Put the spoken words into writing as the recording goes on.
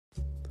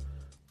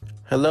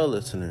Hello,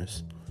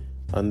 listeners.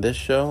 On this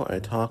show, I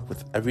talk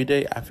with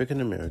everyday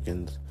African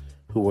Americans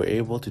who were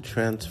able to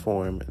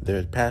transform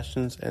their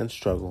passions and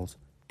struggles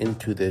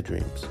into their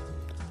dreams.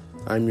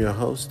 I'm your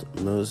host,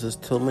 Moses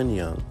Tillman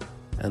Young,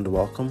 and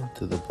welcome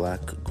to the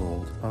Black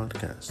Gold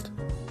Podcast.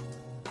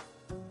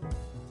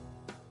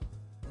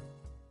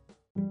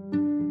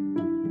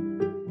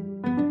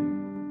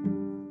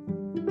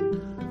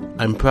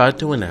 I'm proud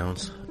to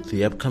announce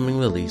the upcoming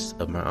release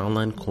of my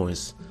online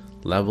course,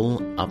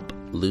 Level Up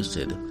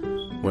Lucid,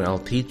 where I'll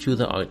teach you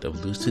the art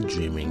of lucid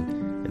dreaming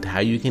and how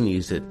you can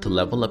use it to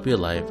level up your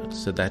life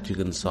so that you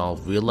can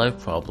solve real-life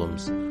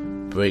problems,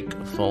 break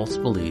false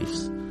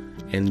beliefs,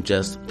 and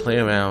just play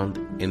around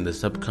in the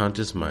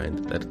subconscious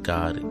mind that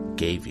God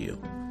gave you.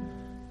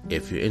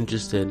 If you're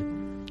interested,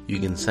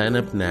 you can sign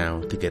up now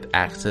to get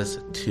access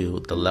to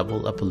the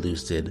Level Up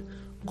Lucid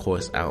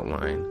course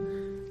outline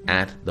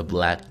at the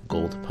Black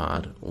Gold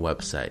Pod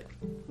website.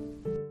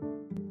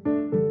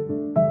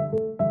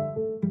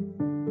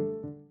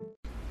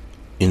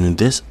 In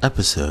this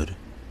episode,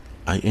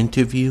 I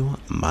interview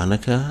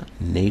Monica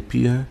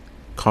Napier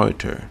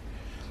Carter.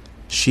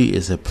 She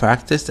is a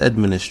practice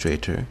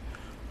administrator,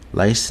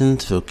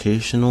 licensed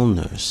vocational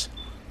nurse,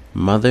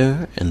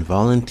 mother, and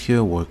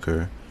volunteer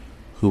worker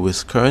who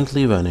is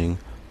currently running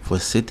for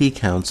City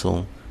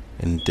Council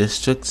in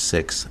District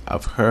 6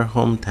 of her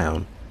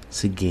hometown,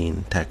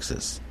 Seguin,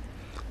 Texas.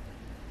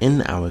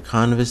 In our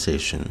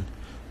conversation,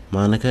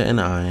 Monica and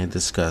I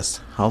discuss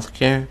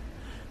healthcare,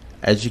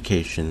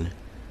 education,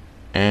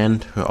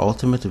 and her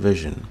ultimate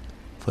vision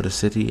for the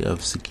city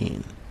of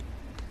Seguin.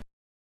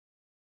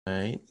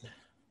 Right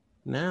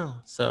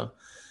now,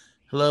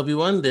 hello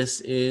everyone. This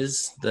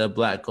is the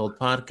Black Gold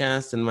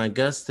Podcast, and my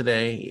guest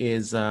today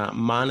is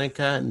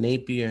Monica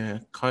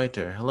Napier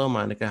Carter. Hello,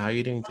 Monica. How are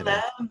you doing today?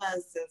 Hello,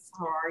 Moses.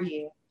 How are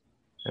you?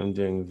 I'm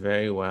doing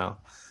very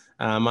well.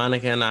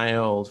 Monica and I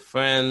are old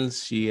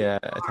friends. She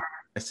attended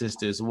my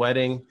sister's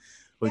wedding,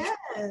 which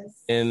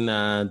was in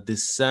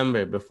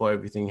December before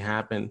everything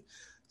happened.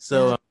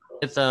 So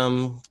with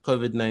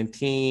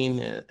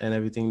COVID-19 and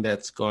everything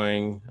that's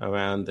going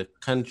around the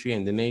country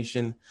and the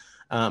nation,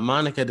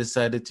 Monica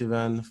decided to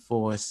run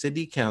for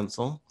City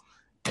Council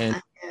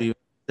and be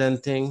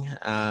representing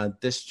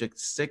District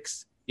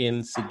 6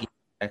 in Seguin,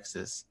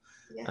 Texas.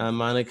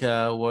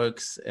 Monica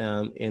works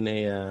in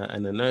a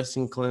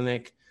nursing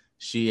clinic.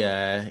 She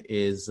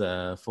is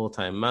a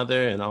full-time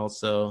mother, and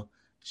also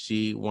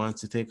she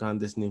wants to take on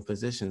this new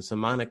position. So,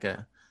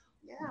 Monica,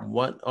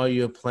 what are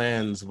your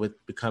plans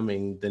with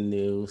becoming the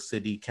new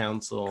City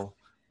Council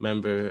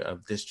member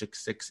of District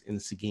 6 in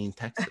Seguin,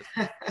 Texas?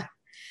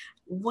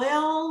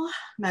 Well,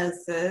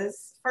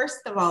 Moses, first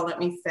of all, let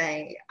me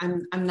say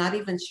I'm not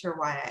even sure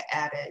why I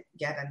added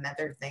yet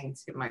another thing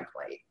to my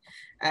plate.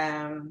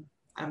 I'm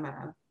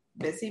a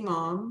busy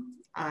mom.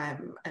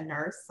 I'm a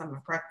nurse. I'm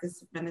a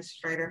practice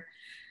administrator.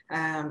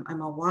 I'm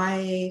a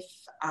wife.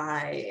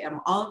 I am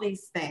all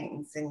these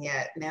things, and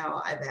yet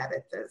now I've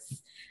added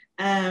this.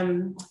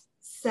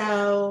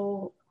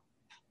 So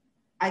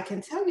I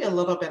can tell you a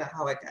little bit of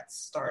how it got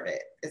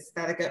started. Is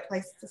that a good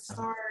place to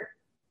start?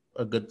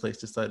 A good place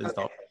to start is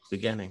the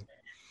beginning.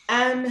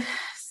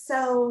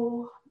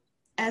 So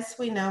as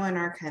we know in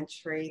our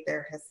country,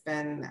 there has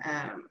been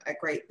a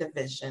great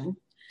division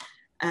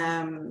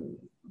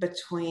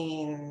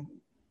between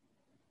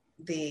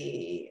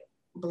the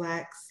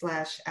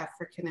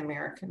Black/African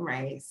American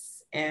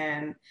race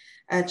and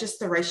just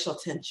the racial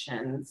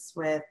tensions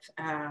with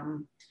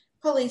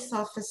police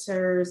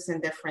officers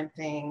and different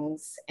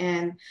things.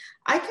 And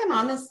I can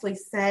honestly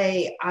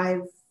say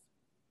I've,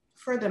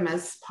 for the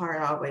most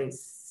part,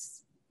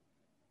 always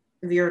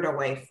veered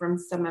away from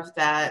some of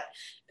that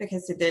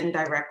because it didn't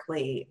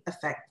directly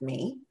affect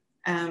me.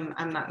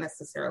 I'm not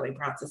necessarily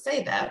proud to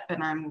say that, but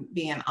I'm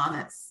being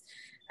honest.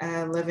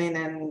 Living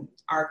in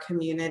our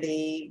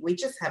community, we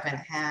just haven't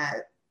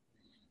had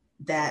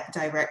that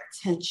direct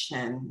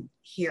tension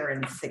here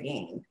in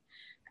Seguin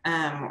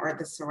or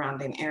the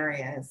surrounding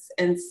areas.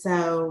 And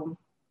so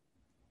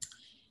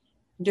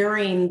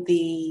during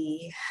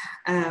the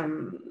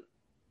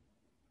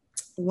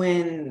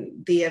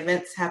when the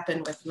events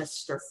happened with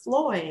Mr.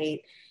 Floyd,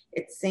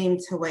 it seemed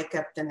to wake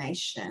up the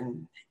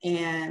nation,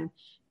 and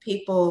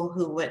people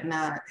who would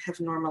not have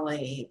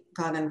normally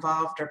got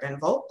involved or been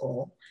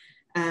vocal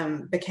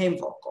became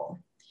vocal.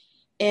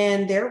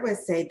 And there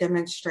was a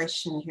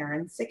demonstration here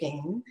in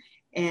Seguin,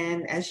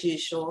 and as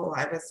usual,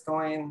 I was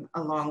going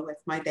along with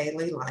my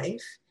daily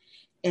life,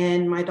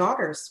 and my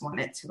daughters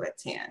wanted to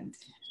attend.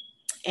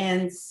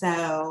 And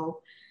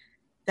so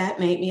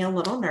that made me a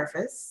little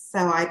nervous. So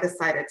I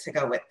decided to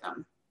go with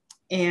them.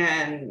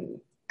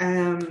 And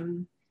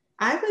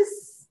I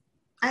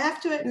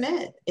have to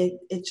admit,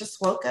 it just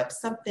woke up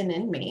something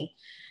in me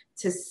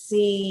to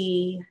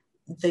see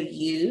the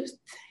youth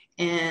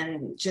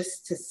and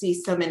just to see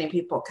so many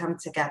people come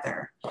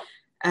together.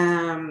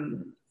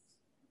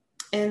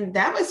 And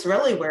that was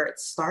really where it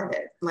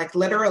started, like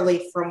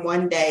literally from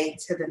one day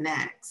to the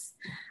next.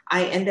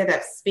 I ended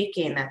up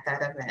speaking at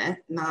that event,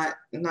 not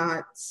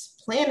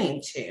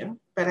planning to,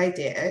 but I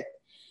did.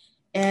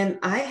 And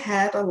I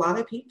had a lot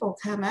of people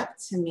come up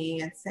to me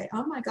and say,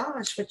 oh my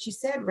gosh, what you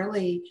said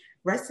really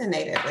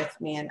resonated with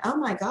me. And oh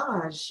my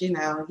gosh, you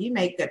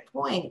make good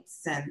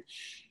points. And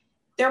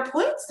they're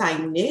points I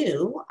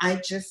knew,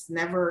 I just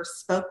never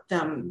spoke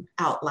them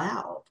out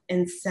loud.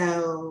 And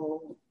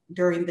so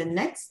during the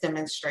next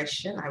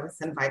demonstration, I was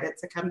invited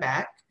to come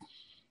back.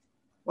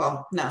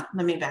 Well, no,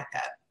 let me back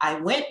up. I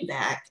went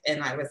back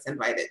and I was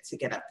invited to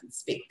get up and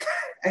speak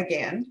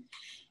again.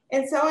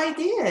 And so I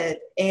did.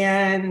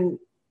 And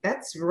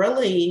that's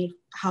really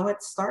how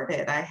it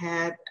started. I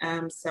had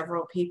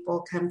several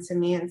people come to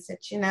me and said,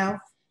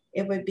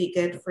 it would be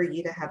good for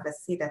you to have a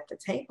seat at the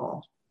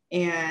table.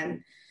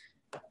 And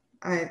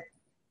I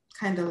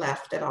kind of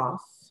laughed it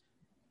off.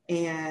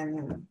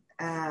 And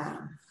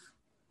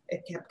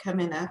it kept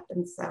coming up.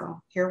 And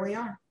so here we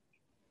are.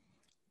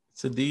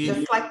 So do you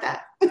just like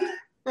that?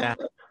 Yeah.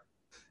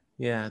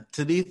 Yeah.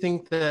 So do you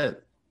think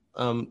that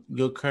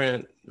your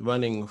current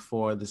running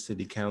for the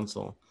city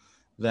council,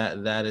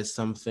 that is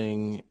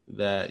something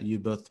that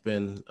you've both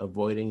been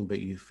avoiding, but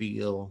you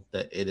feel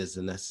that it is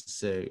a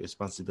necessary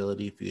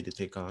responsibility for you to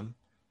take on?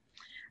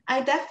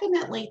 I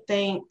definitely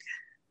think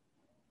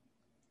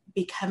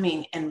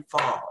becoming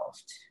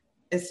involved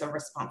is a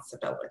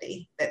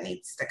responsibility that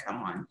needs to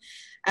come on.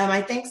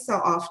 I think so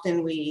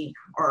often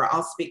or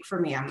I'll speak for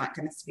me, I'm not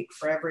going to speak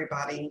for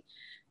everybody.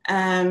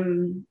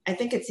 I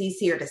think it's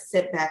easier to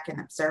sit back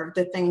and observe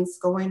the things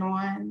going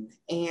on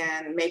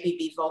and maybe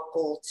be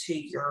vocal to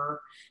your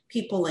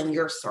people in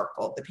your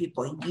circle, the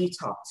people you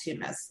talk to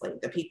mostly,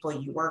 the people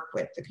you work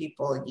with,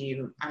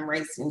 I'm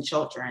raising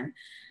children,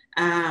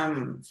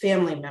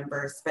 family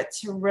members, but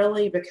to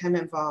really become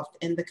involved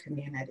in the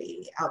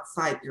community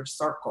outside your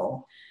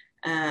circle.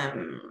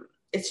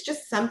 It's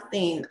just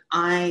something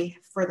I,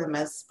 for the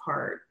most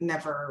part,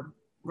 never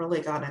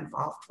really got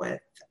involved with.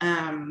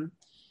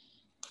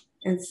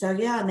 And so,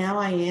 yeah, now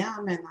I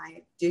am, and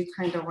I do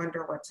kind of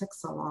wonder what took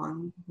so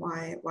long,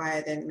 why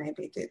I didn't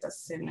maybe do this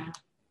sooner.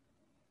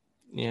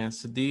 Yeah,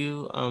 so do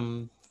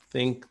you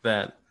think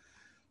that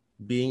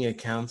being a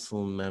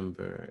council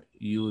member,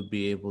 you would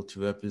be able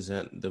to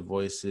represent the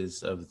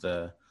voices of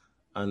the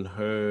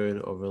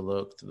unheard,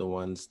 overlooked, the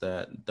ones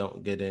that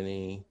don't get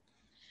any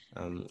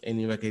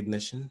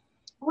recognition?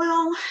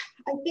 Well,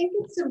 I think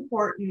it's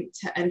important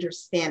to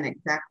understand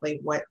exactly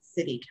what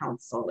city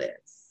council is.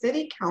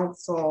 City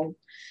council,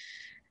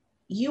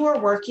 you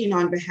are working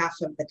on behalf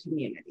of the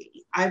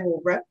community. I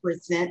will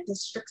represent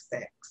District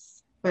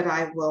 6, but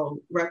I will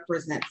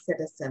represent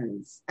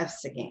citizens of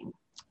Seguin.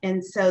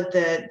 And so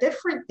the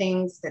different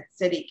things that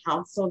city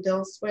council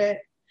deals with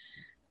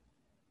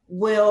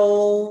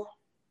will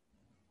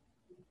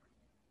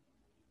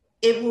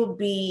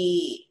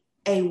be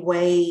a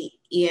way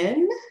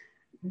in,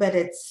 but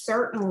it's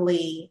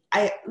certainly,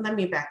 let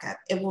me back up.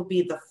 It will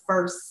be the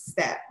first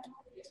step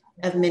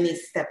of many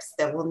steps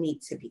that will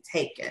need to be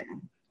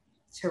taken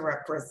to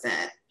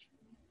represent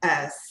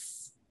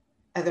us,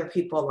 other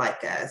people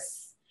like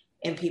us,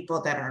 and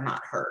people that are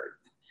not heard.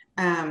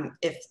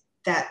 If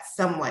that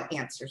somewhat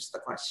answers the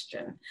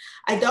question.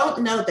 I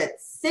don't know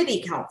that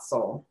city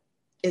council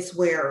is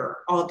where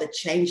all the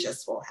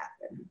changes will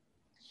happen,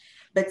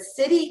 but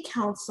city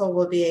council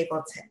will be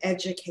able to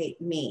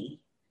educate me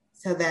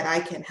so that I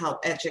can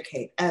help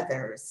educate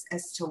others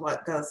as to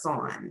what goes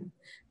on,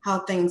 how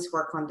things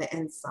work on the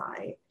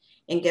inside,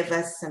 and give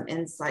us some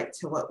insight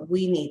to what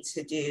we need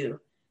to do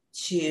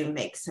to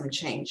make some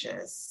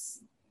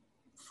changes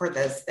for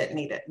those that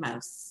need it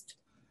most.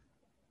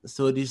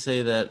 So would you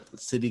say that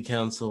city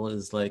council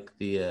is like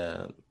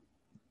the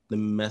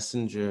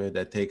messenger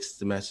that takes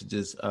the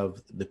messages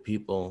of the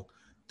people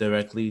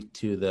directly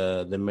to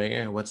the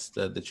mayor? What's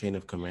the chain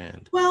of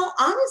command? Well,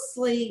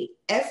 honestly,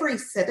 every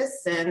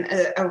citizen,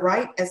 a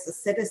right as a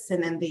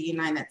citizen in the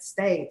United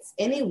States,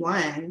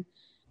 anyone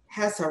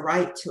has a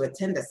right to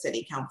attend a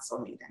city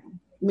council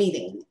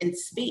meeting and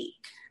speak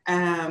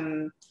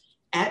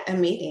at a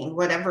meeting.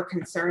 Whatever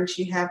concerns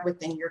you have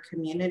within your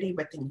community,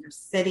 within your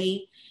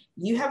city,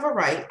 you have a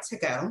right to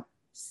go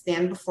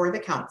stand before the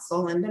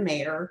council and the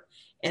mayor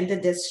and the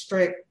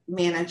district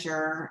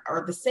manager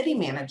or the city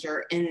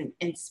manager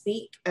and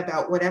speak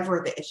about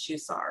whatever the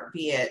issues are,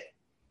 be it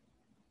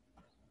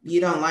you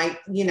don't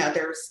like,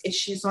 there's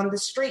issues on the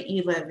street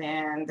you live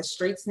in, the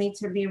streets need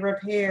to be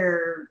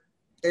repaired,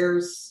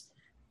 there's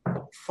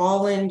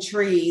fallen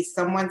trees,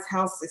 someone's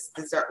house is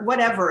deserted,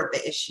 whatever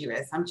the issue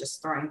is, I'm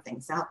just throwing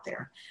things out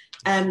there.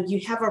 You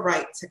have a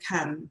right to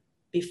come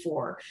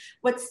before.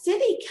 What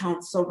city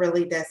council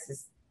really does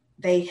is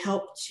they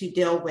help to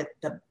deal with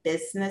the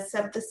business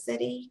of the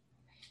city,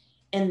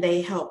 and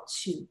they help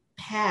to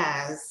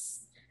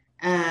pass.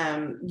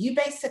 You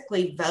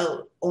basically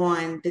vote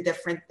on the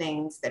different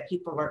things that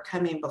people are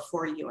coming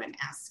before you and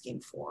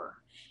asking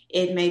for.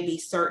 It may be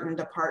certain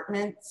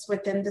departments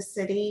within the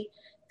city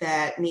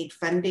that need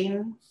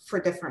funding for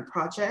different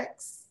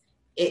projects.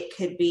 It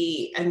could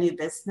be a new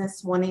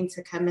business wanting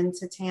to come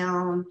into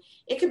town.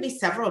 It could be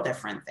several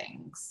different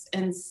things.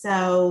 And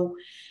so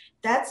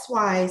that's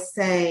why I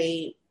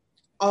say,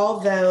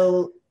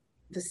 although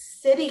the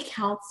city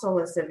council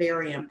is a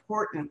very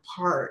important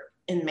part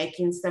in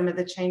making some of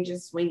the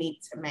changes we need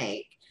to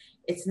make.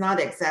 It's not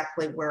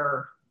exactly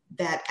where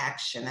that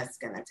action is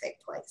going to take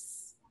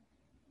place.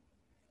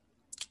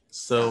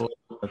 So,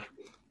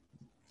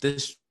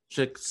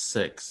 District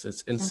 6,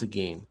 it's in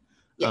Seguin.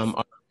 Yes.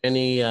 Are there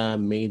any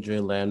major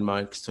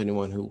landmarks to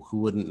anyone who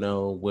wouldn't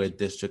know where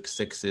District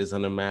 6 is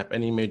on a map?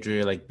 Any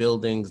major like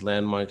buildings,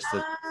 landmarks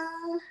that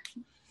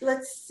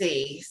Let's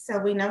see. So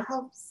we know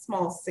how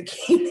small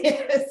Seguin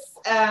is.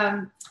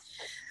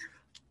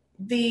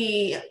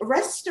 The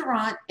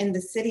restaurant in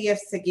the city of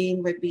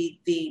Seguin would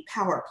be the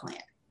power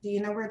plant. Do you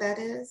know where that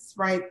is?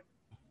 Right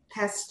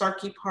past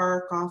Starkey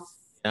Park off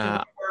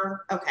the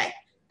river? Okay,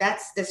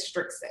 that's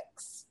District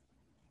 6.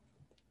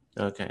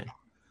 Okay.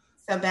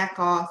 So back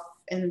off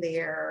in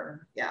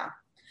there, yeah.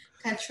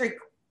 Country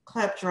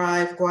Club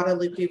Drive,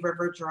 Guadalupe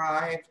River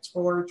Drive,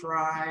 Tor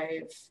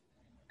Drive,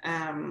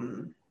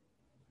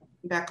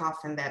 back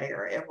off in that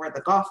area where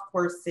the golf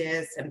course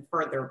is, and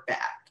further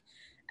back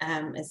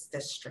is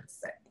District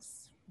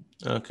 6.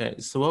 Okay,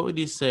 so what would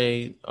you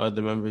say are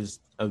the members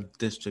of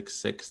District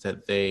 6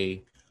 that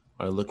they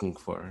are looking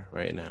for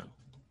right now?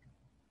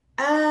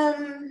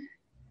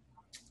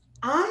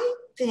 I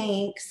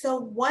think, so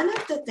one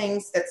of the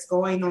things that's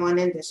going on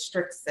in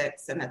District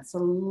 6, and it's a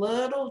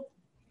little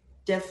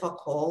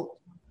difficult,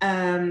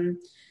 there's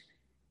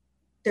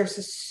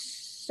a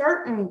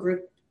certain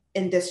group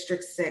in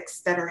District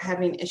 6 that are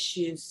having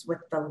issues with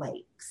the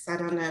lakes. I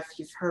don't know if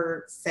you've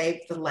heard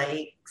Save the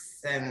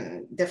Lakes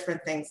and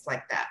different things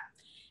like that.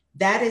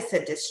 That is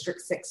a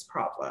District 6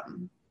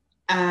 problem.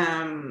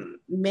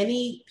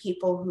 Many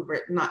people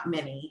not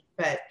many,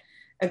 but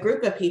a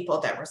group of people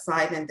that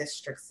reside in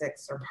District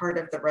 6 are part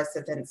of the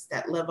residents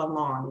that live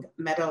along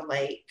Meadow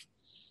Lake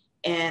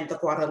and the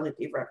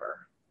Guadalupe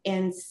River.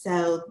 And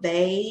so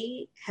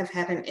they have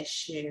had an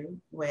issue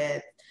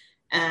with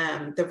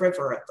the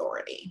River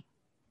Authority.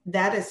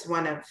 That is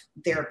one of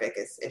their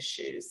biggest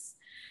issues.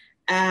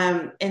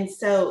 And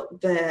so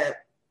the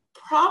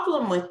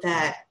problem with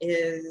that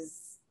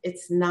is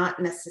it's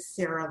not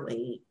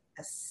necessarily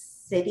a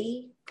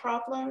city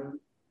problem.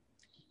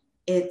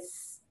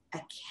 It's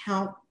a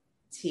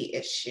county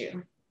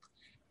issue.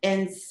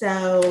 And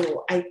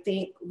so I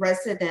think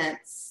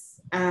residents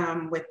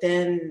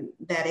within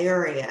that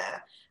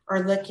area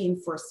are looking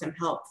for some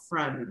help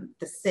from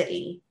the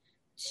city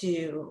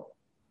to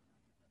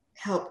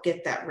help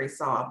get that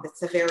resolved.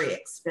 It's a very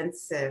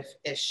expensive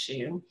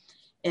issue.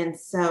 And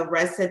so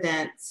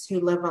residents who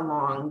live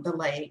along the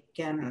lake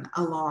and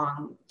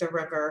along the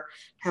river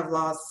have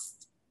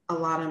lost a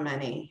lot of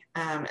money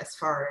as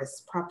far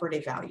as property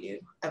value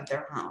of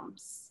their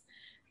homes,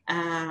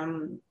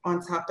 on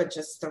top of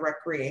just the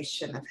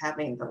recreation of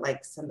having the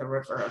lakes and the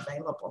river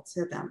available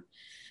to them.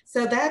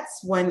 So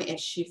that's one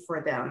issue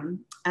for them.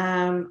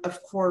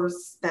 Of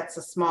course, that's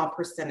a small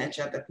percentage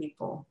of the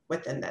people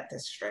within that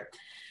district.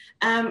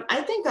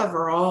 I think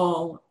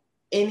overall,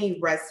 any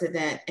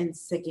resident in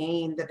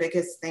Seguin, the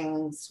biggest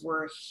things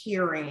we're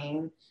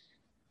hearing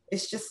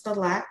is just the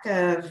lack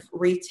of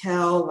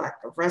retail, lack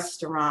of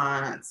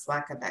restaurants,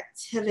 lack of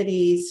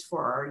activities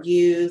for our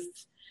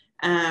youth.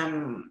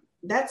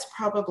 That's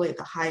probably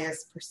the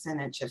highest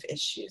percentage of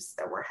issues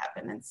that we're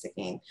having in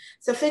Seguin.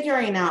 So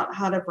figuring out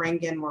how to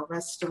bring in more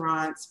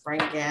restaurants,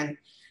 bring in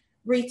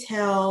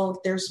retail,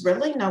 there's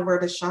really nowhere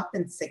to shop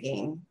in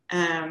Seguin.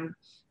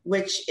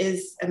 Which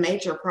is a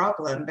major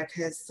problem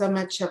because so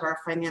much of our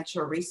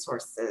financial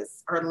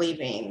resources are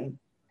leaving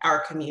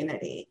our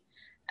community.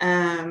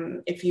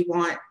 If you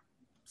want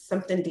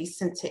something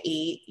decent to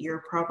eat,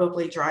 you're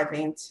probably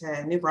driving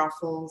to New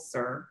Braunfels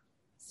or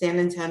San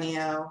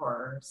Antonio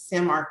or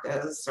San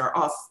Marcos or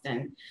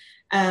Austin.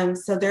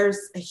 So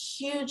there's a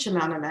huge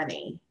amount of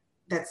money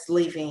that's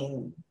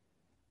leaving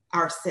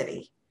our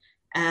city,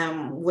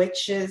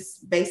 which is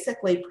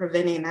basically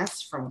preventing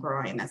us from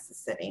growing as a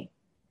city.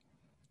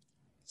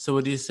 So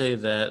would you say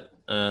that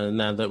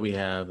now that we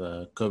have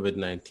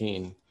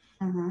COVID-19,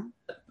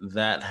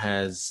 that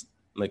has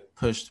like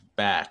pushed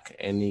back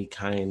any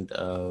kind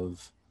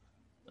of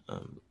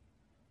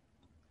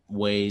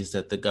ways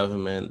that the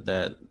government,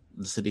 that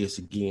the city of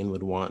Seguin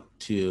would want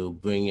to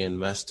bring in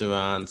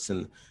restaurants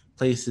and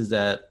places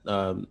that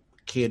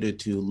cater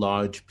to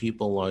large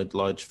people,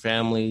 large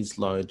families,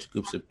 large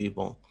groups of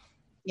people?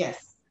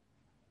 Yes.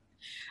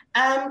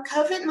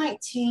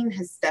 COVID-19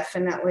 has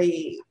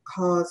definitely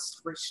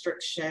caused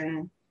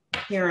restriction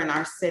here in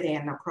our city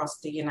and across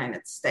the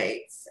United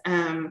States.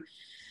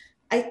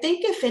 I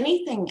think if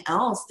anything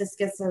else, this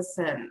gives us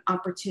an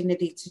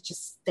opportunity to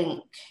just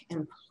think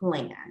and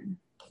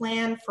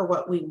plan for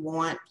what we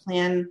want,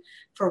 plan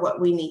for what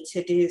we need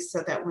to do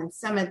so that when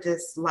some of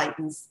this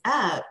lightens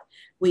up,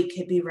 we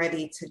could be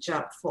ready to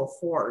jump full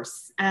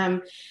force.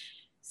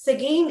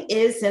 Seguin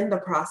is in the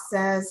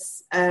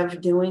process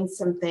of doing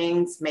some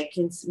things,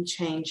 making some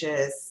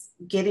changes,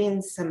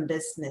 getting some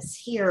business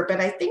here. But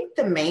I think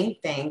the main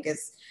thing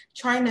is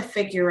trying to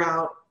figure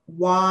out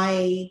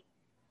why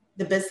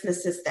the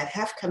businesses that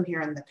have come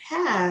here in the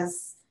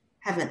past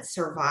haven't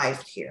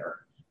survived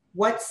here.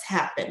 what's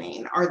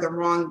happening? Are the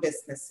wrong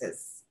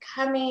businesses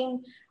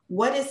coming?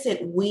 What is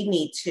it we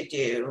need to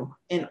do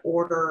in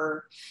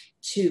order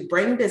to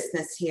bring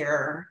business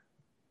here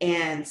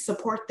and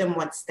support them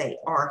once they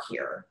are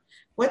here?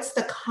 What's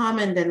the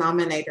common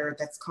denominator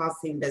that's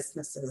causing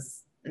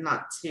businesses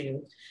not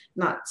to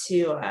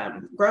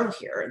grow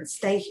here and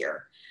stay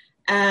here?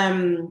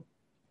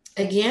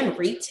 Again,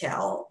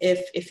 retail.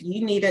 If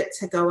you needed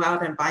to go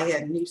out and buy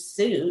a new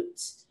suit,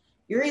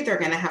 you're either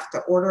going to have to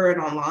order it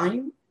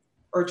online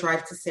or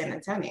drive to San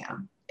Antonio.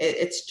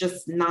 It's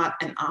just not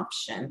an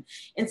option.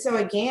 And so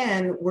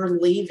again, we're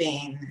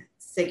leaving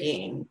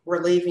Seguin.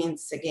 We're leaving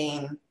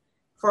Seguin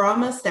for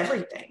almost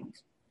everything.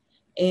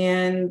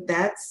 And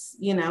that's,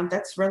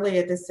 that's really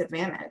a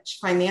disadvantage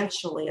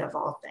financially of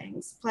all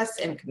things, plus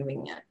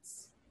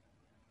inconvenience.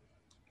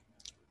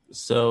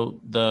 So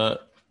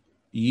the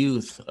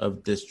youth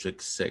of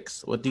District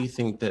 6, what do you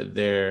think that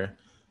their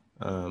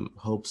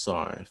hopes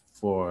are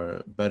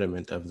for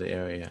betterment of the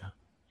area?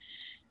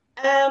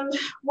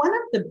 One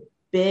of the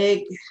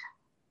big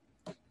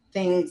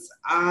things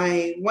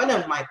one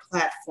of my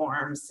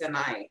platforms, and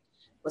I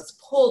was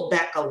pulled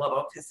back a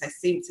little because I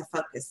seem to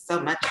focus so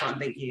much on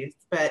the youth,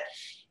 but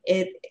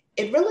it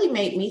really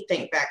made me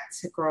think back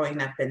to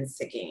growing up in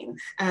Seguin.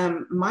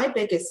 My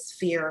biggest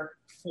fear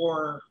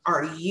for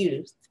our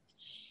youth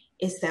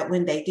is that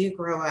when they do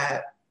grow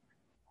up,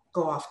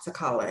 go off to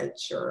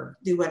college or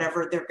do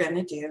whatever they're going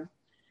to do,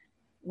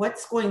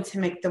 what's going to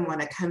make them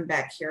want to come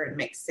back here and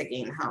make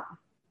Seguin home?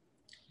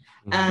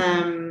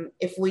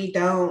 If we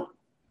don't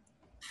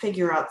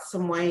figure out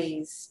some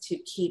ways to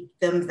keep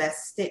them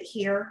vested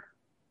here,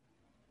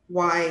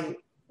 why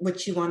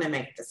would you want to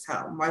make this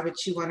home? Why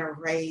would you want to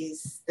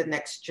raise the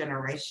next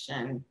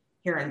generation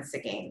here in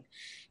Seguin?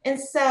 And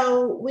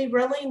so we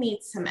really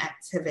need some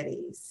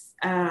activities,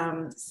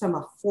 some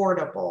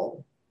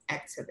affordable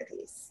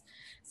activities.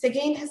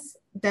 Seguin has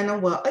done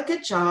a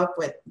good job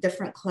with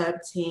different club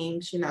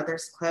teams.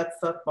 There's club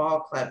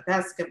football, club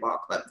basketball,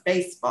 club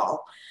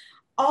baseball,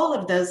 all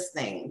of those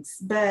things,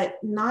 but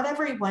not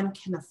everyone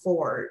can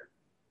afford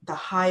the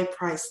high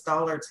price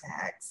dollar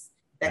tags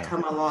that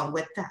come along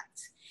with that.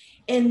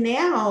 And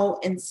now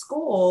in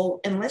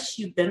school, unless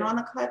you've been on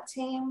a club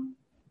team,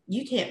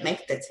 you can't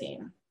make the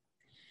team.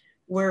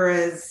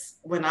 Whereas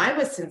when I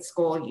was in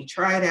school, you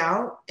tried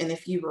out, and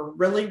if you were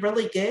really,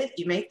 really good,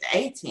 you made the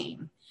A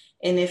team.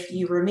 And if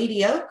you were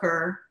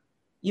mediocre,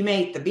 you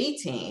made the B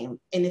team.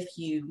 And if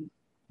you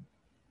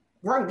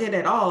weren't good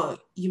at all,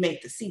 you made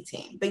the C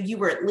team, but you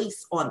were at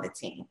least on the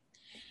team.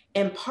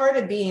 And part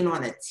of being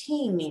on a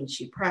team means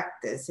you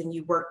practice and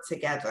you work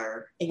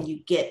together and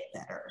you get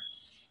better.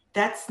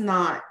 That's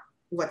not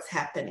what's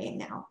happening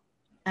now.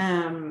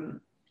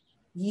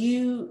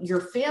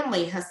 Your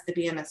family has to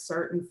be in a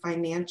certain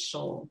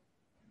financial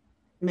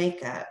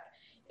makeup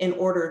in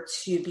order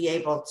to be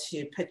able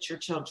to put your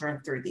children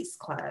through these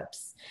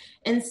clubs.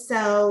 And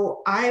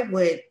so I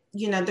would,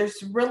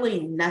 there's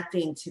really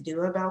nothing to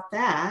do about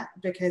that,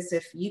 because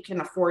if you can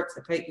afford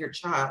to put your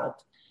child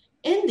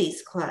in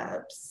these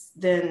clubs,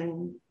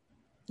 then,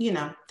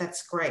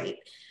 that's great.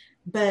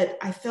 But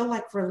I feel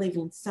like we're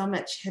leaving so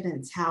much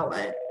hidden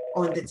talent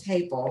on the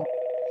table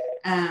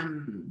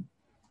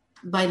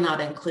by not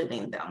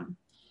including them.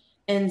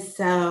 And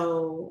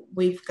so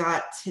we've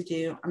got to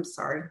do, I'm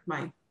sorry,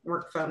 my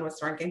work phone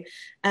was ringing.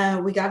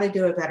 We got to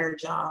do a better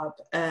job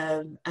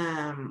of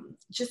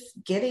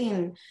just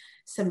getting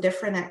some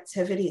different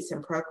activities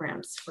and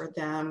programs for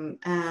them.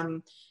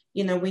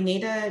 We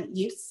need a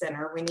youth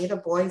center. We need a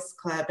boys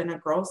club and a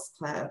girls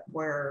club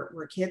where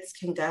kids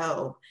can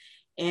go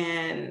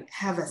and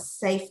have a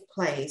safe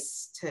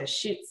place to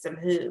shoot some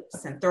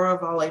hoops and throw a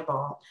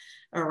volleyball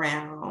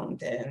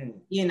around and,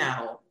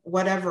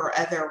 whatever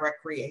other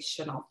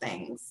recreational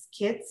things.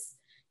 Kids,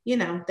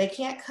 they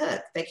can't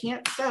cook, they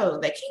can't sew,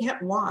 they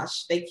can't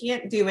wash, they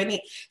can't do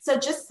any. So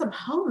just some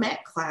home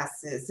ec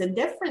classes and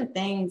different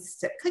things,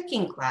 to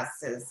cooking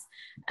classes,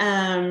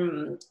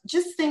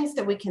 just things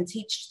that we can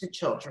teach the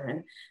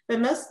children,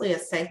 but mostly a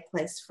safe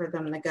place for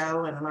them to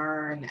go and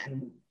learn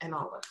and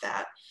all of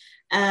that.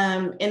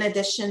 In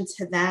addition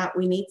to that,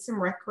 we need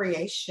some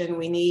recreation.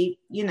 We need,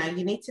 you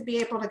need to be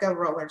able to go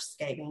roller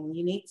skating.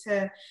 You need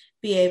to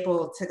be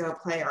able to go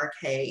play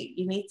arcade.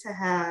 You need to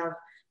have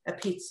a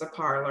pizza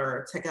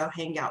parlor to go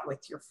hang out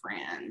with your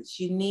friends.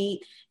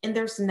 And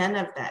there's none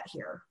of that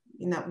here.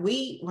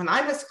 When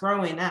I was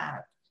growing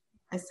up,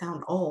 I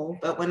sound old,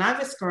 but when I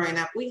was growing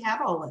up, we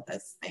had all of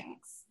those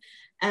things.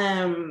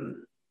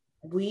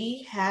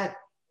 We had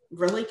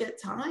really good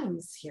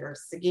times here.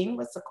 Seguin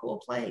was a cool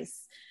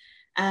place.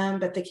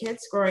 But the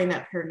kids growing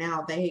up here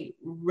now, they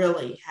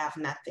really have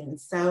nothing.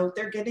 So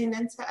they're getting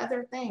into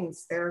other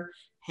things. They're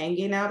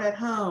hanging out at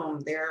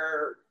home.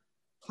 They're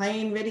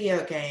playing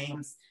video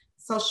games.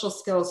 Social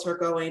skills are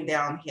going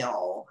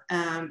downhill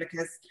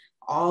because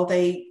all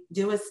they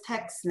do is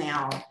text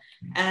now.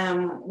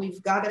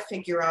 We've got to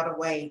figure out a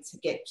way to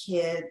get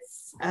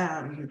kids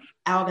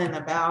out and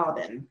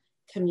about and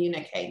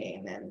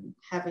communicating and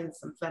having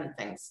some fun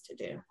things to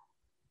do.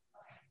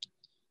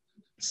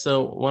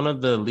 So one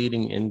of the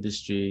leading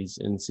industries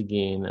in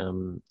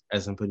Seguin,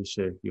 as I'm pretty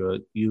sure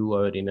you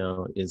already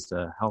know, is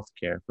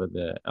healthcare for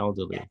the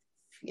elderly, Yes.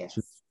 Yes.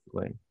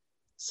 specifically.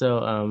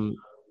 So,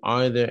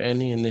 are there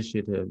any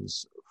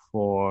initiatives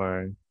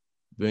for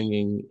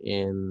bringing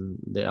in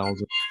the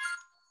elderly,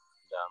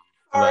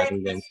 Sorry,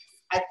 providing them?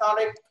 I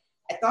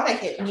thought I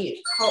hit mute.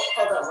 Hold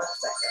on 1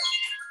 second.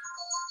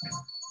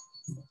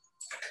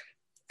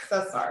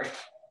 So sorry.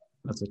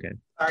 That's okay.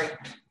 Sorry.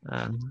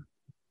 Um,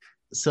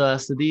 so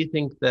do you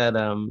think that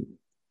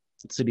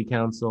City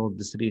Council,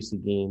 the City of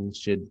Seguin,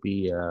 should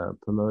be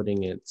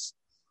promoting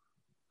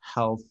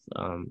health,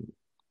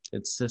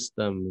 its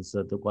systems,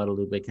 the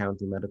Guadalupe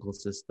County Medical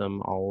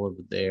System, all of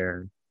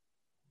their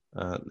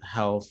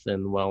health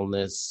and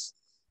wellness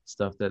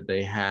stuff that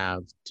they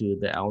have to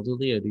the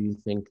elderly, or do you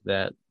think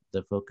that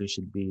the focus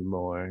should be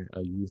more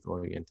youth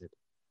oriented?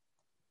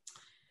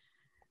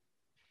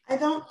 I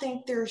don't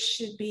think there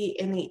should be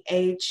any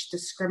age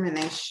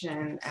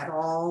discrimination at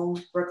all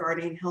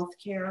regarding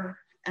healthcare.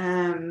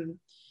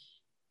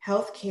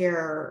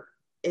 Healthcare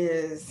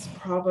is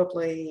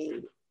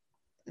probably,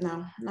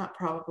 no, not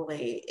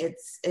probably,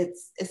 it's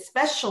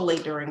especially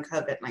during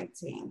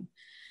COVID-19.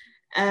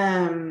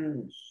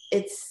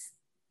 It's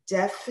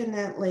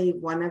definitely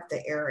one of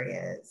the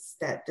areas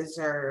that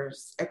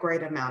deserves a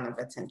great amount of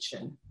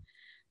attention.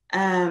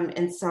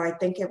 And so I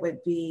think it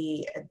would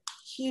be a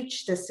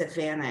huge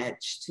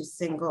disadvantage to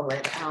single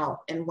it out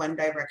in one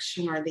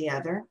direction or the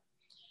other.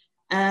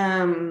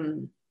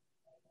 Um,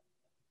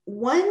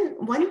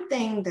 one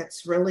thing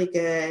that's really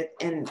good,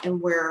 and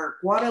where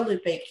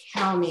Guadalupe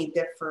County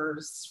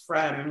differs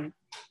from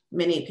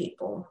many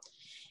people,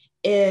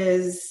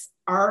 is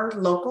our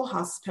local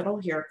hospital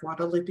here at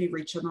Guadalupe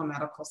Regional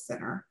Medical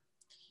Center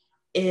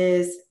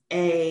is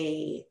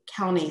a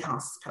county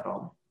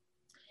hospital.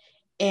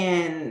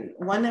 And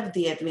one of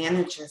the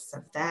advantages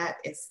of that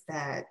is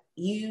that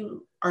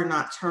you are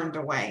not turned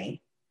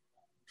away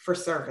for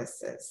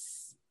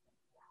services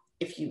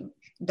if you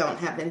don't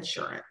have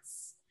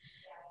insurance.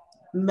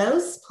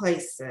 Most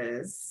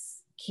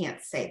places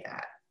can't say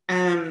that.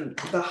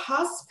 The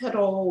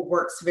hospital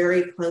works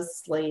very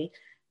closely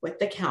with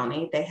the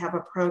county. They have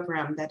a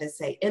program that is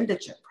an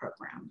indigent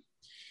program.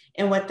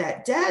 And what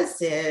that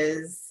does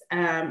is,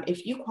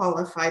 if you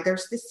qualify,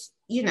 there's this,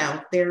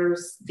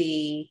 there's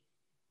the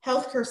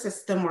healthcare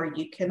system where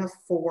you can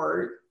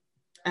afford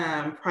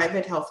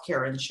private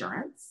healthcare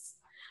insurance,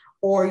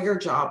 or your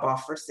job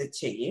offers it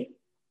to you.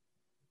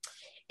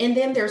 And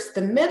then there's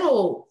the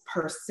middle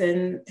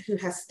person who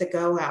has to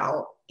go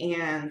out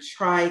and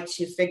try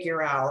to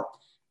figure out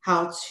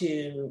how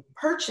to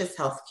purchase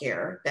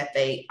healthcare that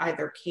they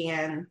either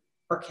can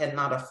or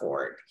cannot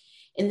afford.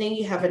 And then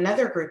you have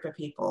another group of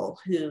people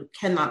who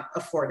cannot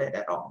afford it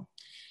at all.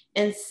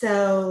 And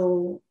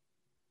so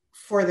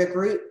for the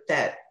group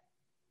that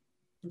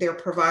their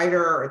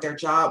provider or their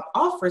job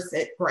offers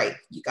it, great,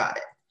 you got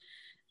it.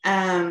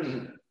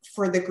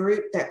 For the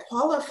group that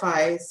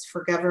qualifies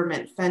for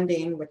government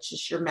funding, which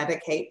is your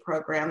Medicaid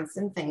programs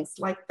and things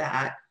like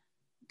that,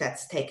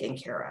 that's taken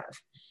care of.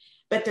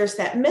 But there's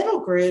that middle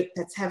group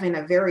that's having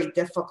a very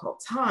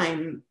difficult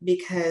time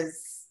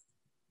because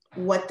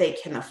what they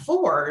can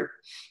afford,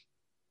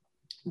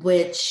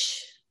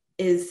 which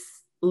is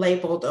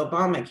labeled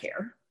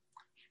Obamacare,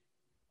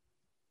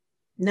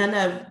 none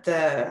of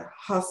the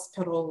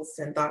hospitals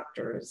and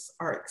doctors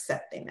are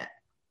accepting it.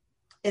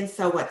 And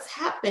so what's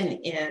happened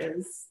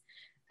is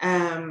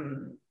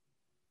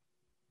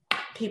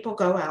people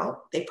go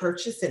out, they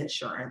purchase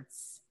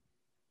insurance,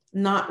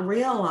 not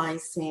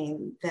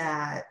realizing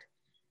that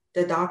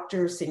the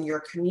doctors in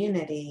your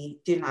community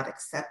do not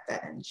accept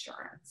that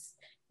insurance.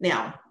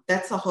 Now,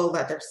 that's a whole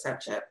other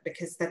subject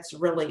because that's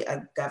really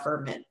a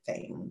government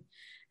thing.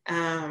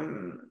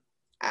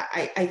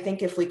 I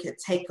think if we could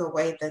take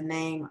away the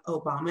name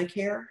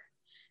Obamacare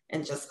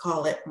and just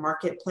call it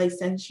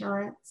marketplace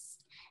insurance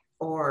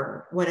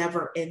or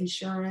whatever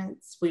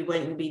insurance, we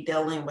wouldn't be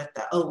dealing with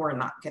we're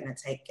not going to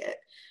take it.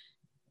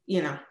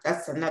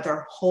 That's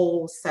another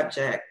whole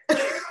subject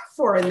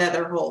for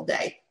another whole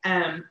day.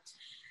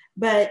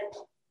 But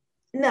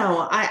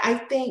no,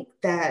 I think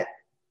that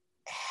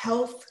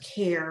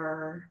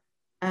healthcare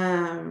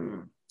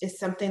is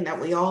something that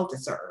we all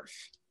deserve.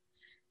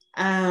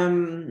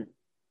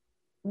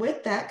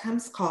 With that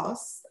comes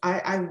costs.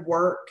 I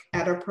work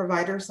at a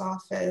provider's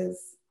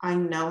office. I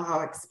know how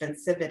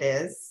expensive it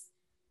is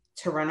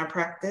to run a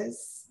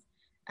practice.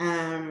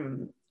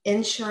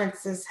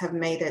 Insurances have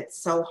made it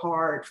so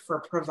hard for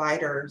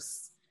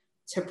providers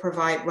to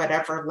provide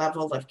whatever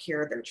level of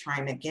care they're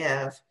trying to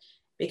give,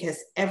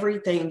 because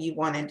everything you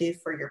want to do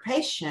for your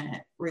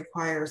patient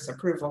requires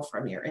approval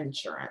from your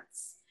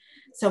insurance.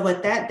 So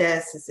what that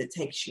does is it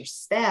takes your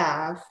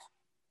staff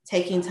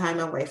taking time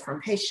away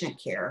from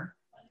patient care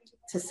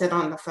to sit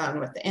on the phone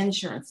with the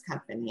insurance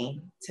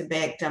company to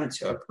beg them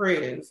to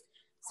approve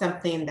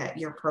something that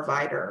your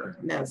provider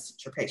knows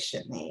that your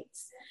patient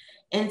needs.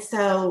 And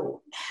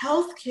so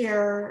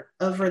healthcare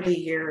over the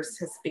years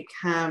has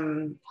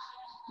become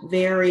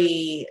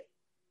very,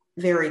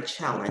 very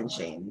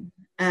challenging.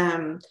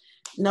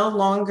 No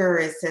longer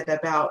is it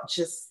about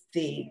just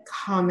the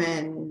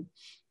common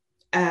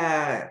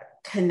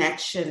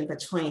connection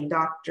between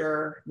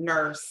doctor,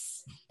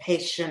 nurse,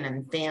 patient,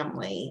 and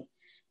family.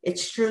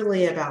 It's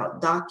truly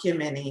about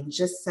documenting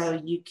just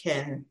so you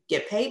can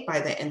get paid by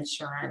the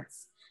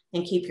insurance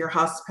and keep your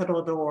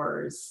hospital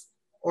doors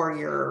or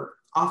your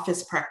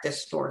office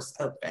practice doors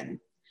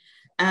open.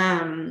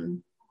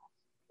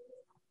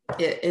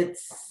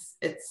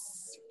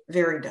 It's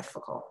very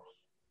difficult,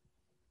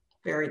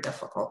 very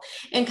difficult.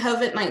 And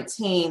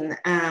COVID-19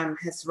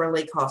 has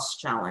really caused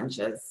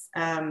challenges.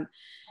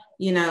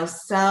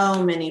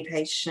 So many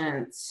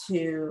patients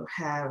who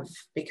have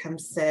become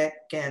sick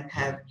and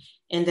have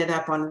ended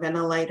up on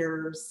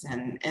ventilators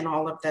and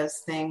all of those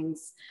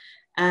things.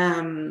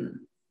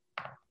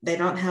 They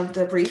don't have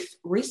the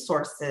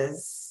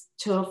resources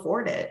to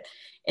afford it.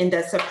 And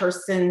does a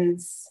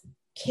person's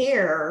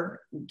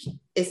care,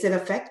 is it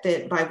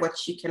affected by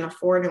what you can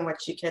afford and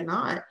what you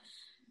cannot?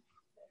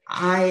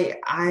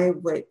 I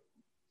would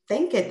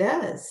think it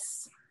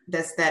does.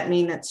 Does that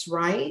mean it's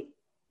right?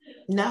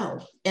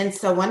 No. And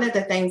so one of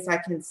the things I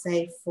can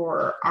say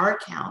for our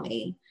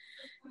county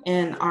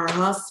and our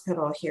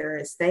hospital here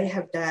is they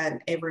have done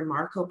a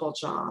remarkable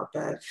job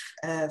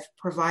of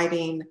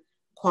providing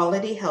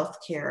quality health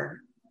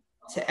care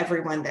to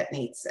everyone that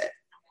needs it.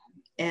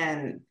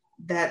 And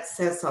that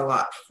says a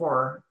lot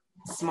for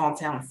small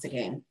town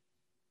Seguin.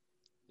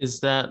 Is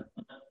that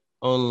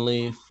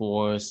only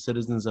for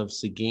citizens of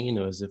Seguin,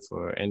 or is it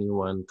for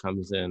anyone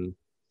comes in?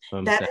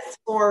 That is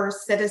for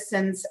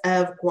citizens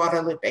of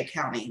Guadalupe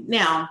County.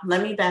 Now,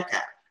 let me back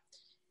up.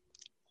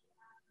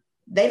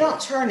 They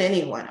don't turn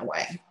anyone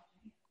away.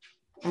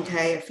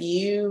 Okay, if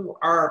you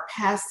are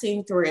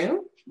passing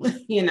through,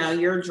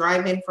 you're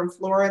driving from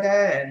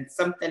Florida and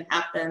something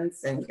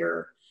happens and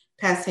you're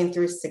passing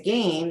through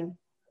Seguin,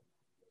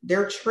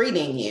 they're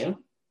treating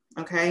you.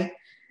 Okay.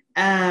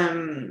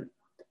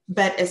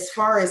 But as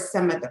far as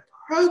some of the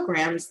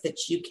programs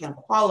that you can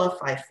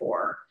qualify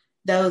for,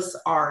 those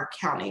are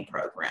county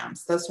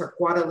programs. Those are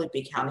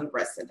Guadalupe County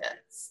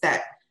residents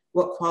that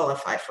will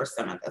qualify for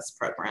some of those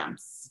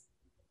programs.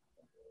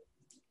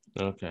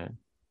 Okay.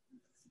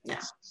 Yeah.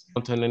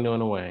 Don't turn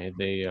anyone away.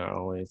 They are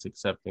always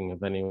accepting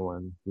of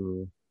anyone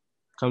who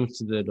comes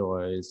to their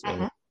doors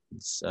and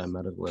needs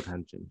medical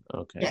attention.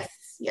 Okay.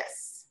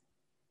 Yes.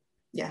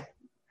 Yeah.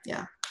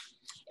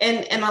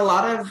 And a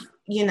lot of,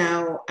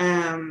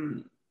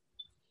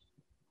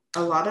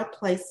 a lot of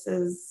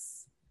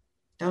places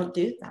don't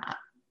do that.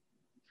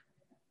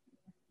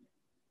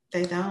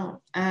 They don't.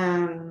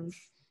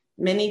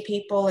 Many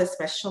people,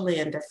 especially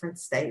in different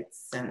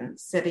states and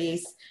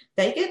cities,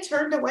 they get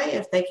turned away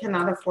if they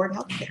cannot afford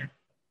health care.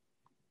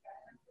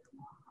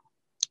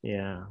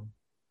 Yeah.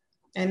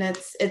 And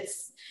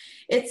it's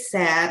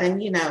sad. And,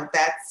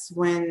 that's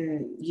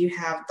when you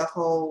have the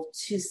whole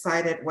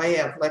two-sided way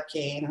of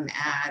looking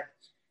at,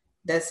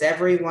 does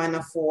everyone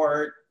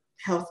afford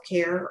health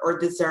care or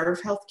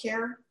deserve health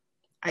care?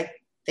 I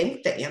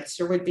think the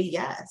answer would be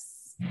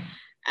yes.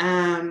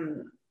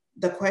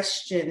 The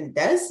question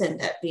does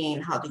end up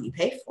being, how do you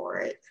pay for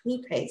it?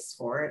 Who pays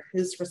for it?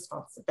 Whose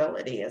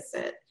responsibility is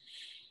it?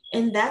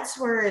 And that's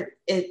where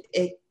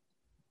it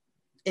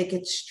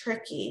gets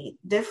tricky.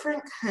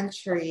 Different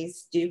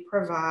countries do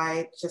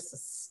provide just a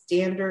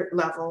standard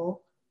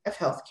level of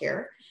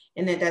healthcare.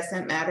 And it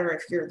doesn't matter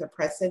if you're the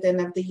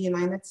president of the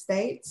United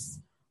States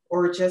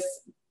or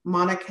just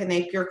Monica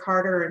Napier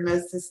Carter and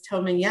Moses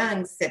Tillman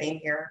Young sitting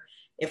here.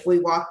 If we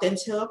walked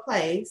into a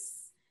place,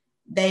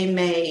 they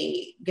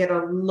may get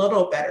a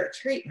little better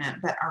treatment,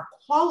 but our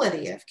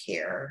quality of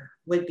care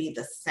would be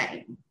the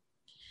same.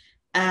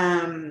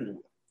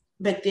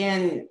 But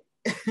then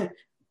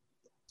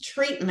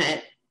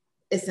treatment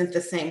isn't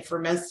the same for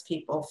most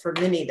people for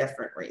many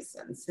different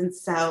reasons. And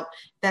so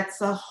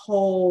that's a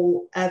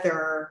whole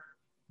other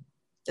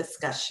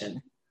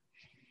discussion.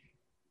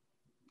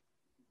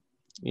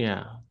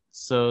 Yeah.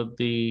 So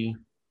the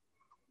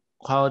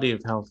quality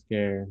of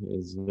healthcare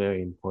is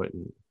very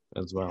important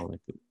as well, like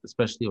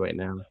especially right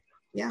now.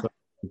 Yeah.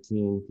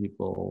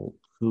 People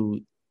who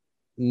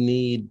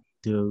need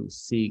to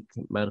seek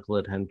medical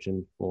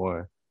attention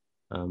for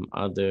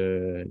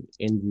other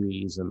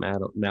injuries and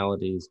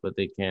maladies, but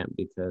they can't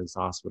because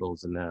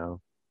hospitals are now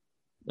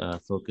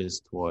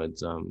focused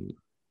towards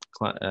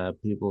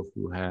people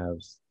who have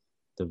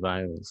the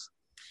virus.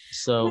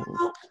 So,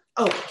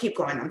 keep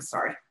going. I'm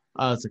sorry.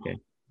 Oh, it's okay.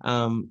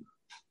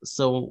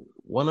 So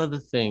one of the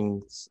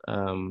things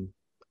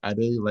I'd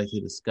really like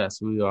to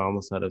discuss, we are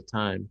almost out of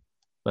time,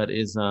 but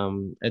is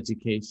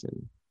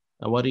education.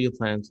 And what are your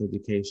plans for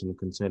education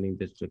concerning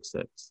District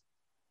 6?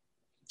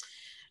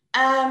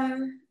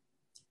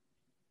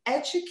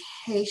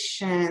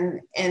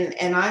 Education,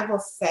 and I will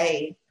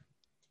say,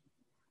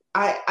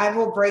 I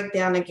will break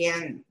down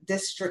again.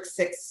 District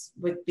 6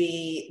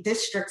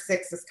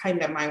 is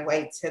kind of my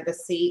way to the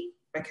seat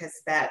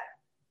because that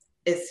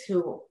is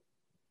who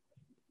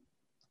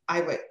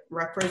I would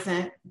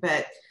represent.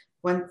 But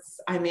once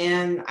I'm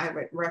in, I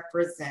would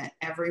represent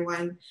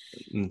everyone.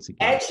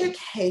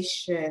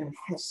 Education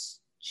has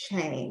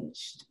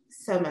changed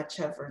so much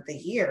over the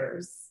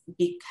years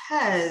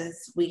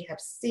because we have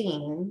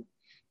seen,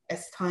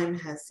 as time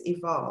has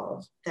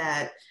evolved,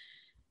 that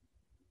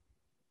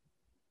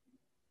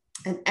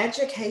an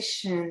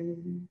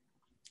education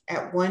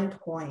at one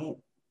point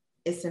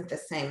isn't the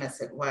same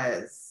as it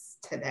was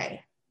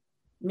today.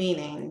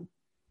 Meaning,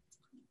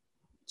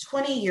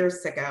 20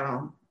 years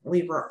ago,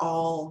 we were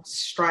all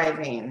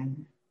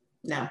striving.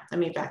 No, let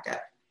me back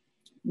up.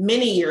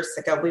 Many years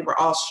ago, we were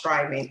all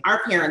striving.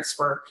 Our parents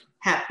were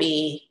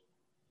happy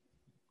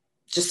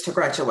just to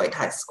graduate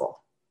high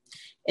school.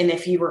 And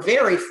if you were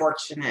very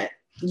fortunate,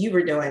 you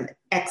were doing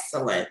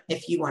excellent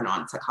if you went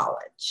on to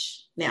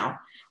college. Now,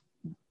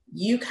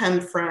 you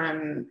come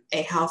from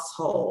a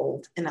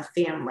household and a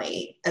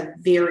family of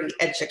very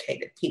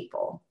educated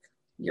people.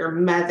 Your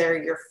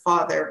mother, your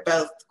father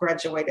both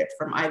graduated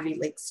from Ivy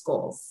League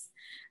schools,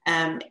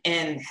 and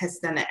has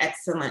done an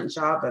excellent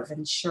job of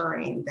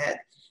ensuring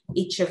that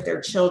each of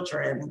their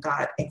children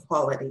got a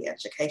quality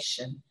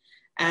education.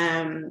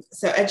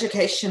 So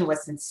education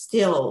was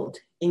instilled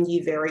in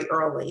you very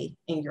early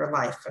in your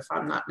life, if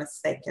I'm not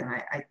mistaken.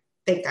 I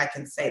think I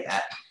can say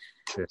that.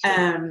 Sure.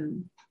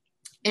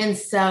 And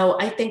so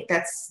I think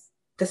that's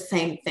the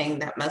same thing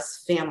that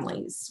most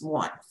families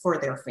want for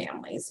their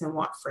families and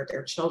want for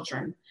their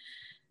children.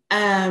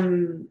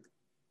 You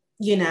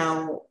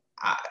know,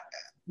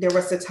 there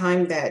was a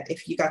time that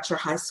if you got your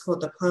high school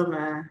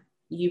diploma,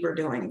 you were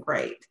doing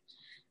great.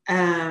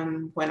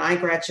 When I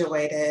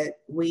graduated,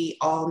 we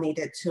all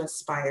needed to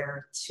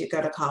aspire to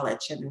go to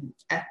college and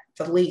at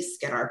the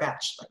least get our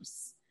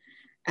bachelor's.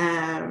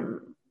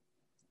 And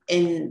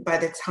by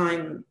the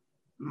time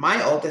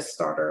my oldest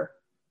daughter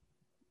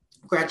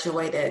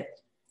graduated,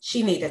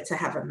 she needed to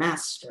have a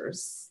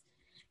master's.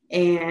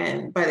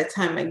 And by the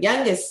time my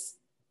youngest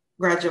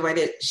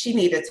graduated, she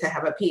needed to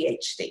have a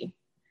PhD.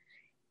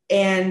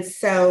 And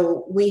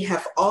so we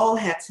have all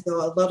had to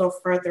go a little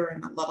further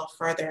and a little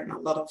further and a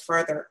little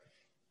further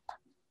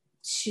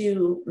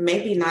to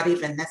maybe not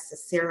even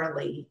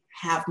necessarily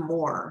have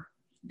more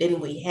than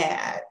we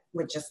had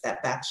with just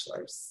that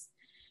bachelor's.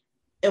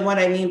 And what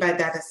I mean by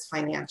that is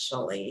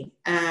financially.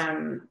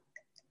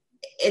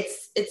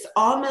 It's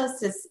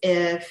almost as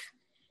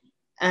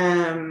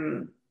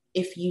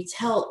if you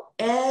tell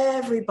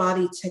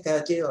everybody to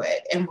go do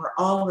it, and we're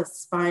all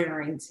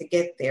aspiring to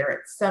get there,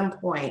 at some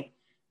point,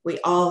 we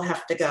all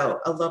have to go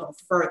a little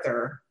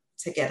further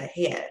to get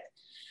ahead.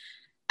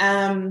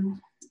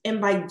 And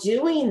by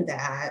doing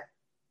that,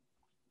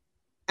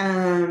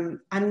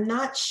 I'm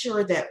not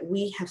sure that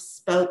we have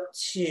spoke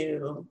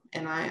to,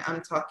 and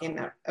I'm talking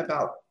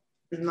about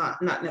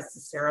not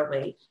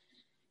necessarily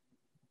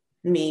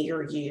me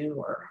or you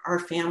or our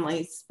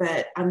families,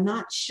 but I'm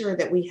not sure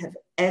that we have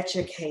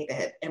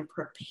educated and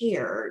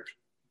prepared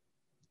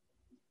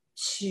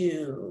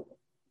to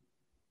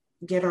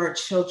get our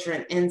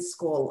children in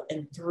school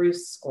and through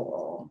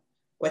school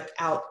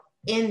without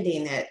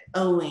ending it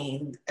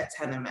owing a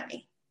ton of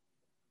money.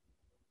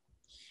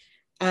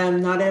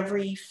 Not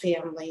every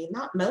family,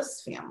 not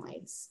most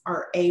families,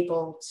 are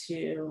able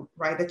to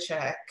write a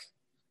check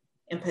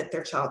and put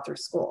their child through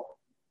school.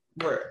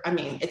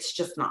 It's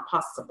just not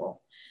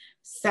possible.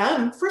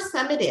 For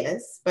some it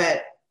is,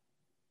 but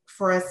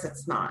for us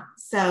it's not.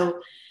 So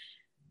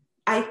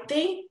I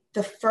think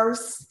the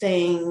first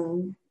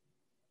thing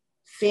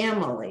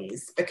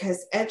families,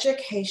 because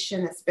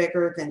education is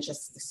bigger than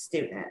just the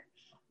student.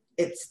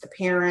 It's the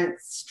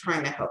parents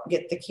trying to help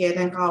get the kid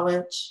in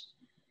college,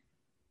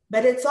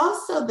 but it's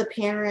also the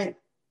parent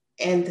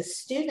and the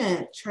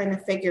student trying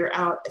to figure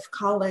out if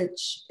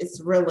college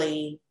is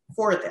really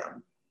for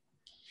them.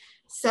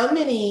 So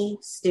many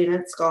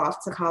students go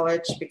off to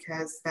college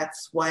because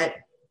that's what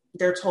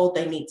they're told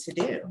they need to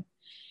do.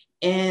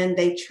 And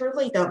they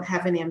truly don't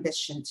have an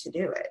ambition to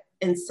do it.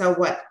 And so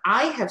what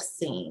I have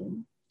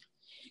seen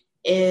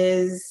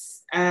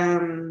is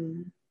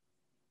many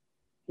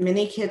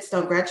kids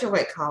don't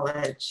graduate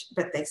college,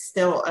 but they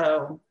still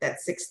owe that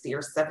 $60,000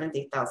 or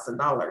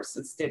 $70,000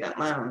 in student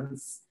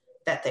loans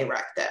that they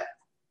racked up.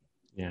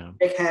 Yeah.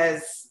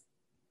 Because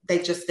they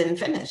just didn't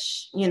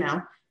finish,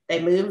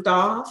 They moved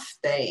off,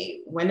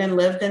 they went and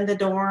lived in the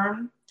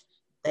dorm,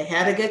 they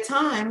had a good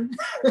time,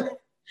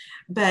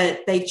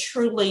 but they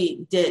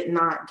truly did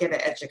not get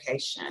an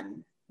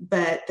education.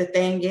 But the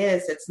thing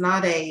is, it's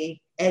not a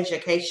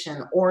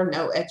education or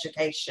no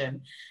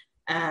education.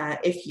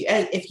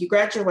 If you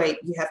graduate,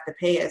 you have to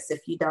pay us.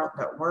 If you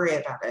don't worry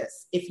about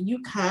us. If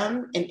you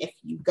come and if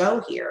you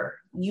go here,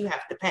 you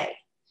have to pay.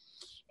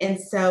 And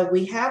so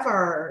we have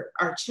our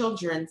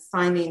children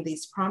signing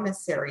these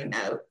promissory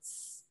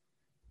notes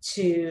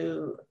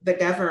to the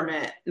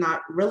government,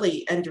 not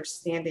really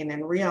understanding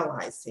and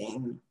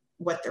realizing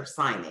what they're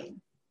signing.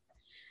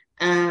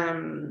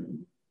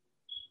 And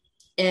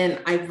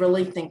I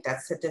really think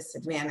that's a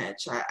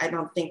disadvantage. I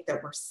don't think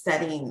that we're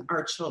setting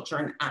our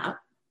children up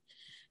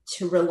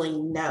to really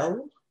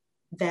know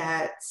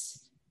that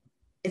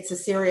it's a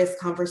serious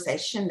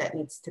conversation that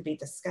needs to be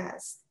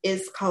discussed.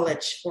 Is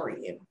college for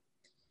you?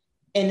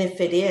 And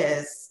if it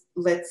is,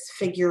 let's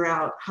figure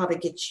out how to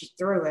get you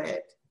through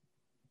it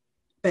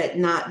but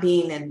not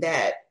being in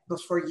debt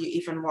before you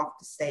even walk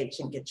the stage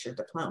and get your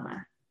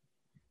diploma.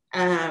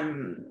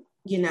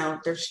 You know,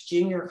 there's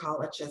junior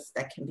colleges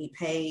that can be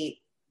paid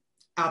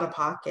out of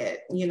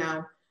pocket, you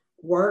know,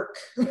 work,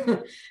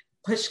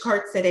 push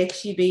carts at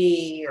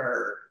HEB,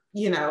 or,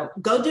 you know,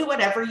 go do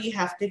whatever you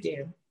have to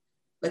do.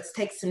 Let's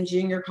take some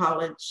junior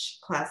college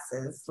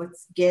classes.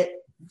 Let's get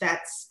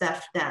that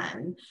stuff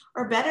done.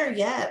 Or better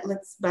yet,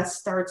 let's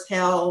bust our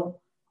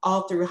tail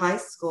all through high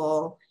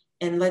school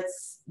and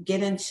let's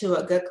get into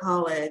a good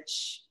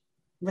college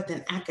with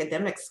an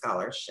academic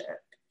scholarship.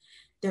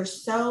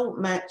 There's so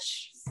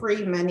much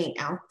free money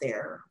out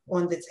there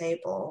on the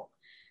table,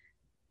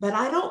 but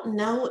I don't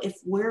know if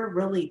we're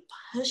really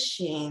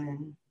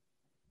pushing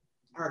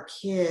our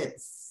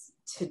kids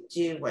to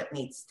do what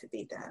needs to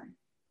be done.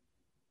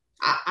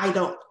 I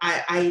don't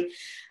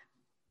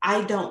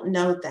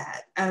know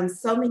that.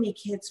 So many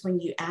kids, when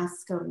you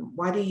ask them,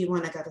 why do you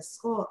want to go to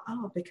school?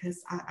 Oh,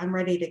 because I'm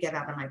ready to get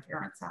out of my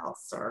parents'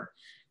 house. Or,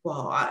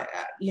 well,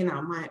 you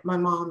know, my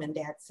mom and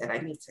dad said I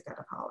need to go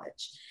to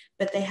college.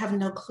 But they have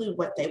no clue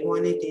what they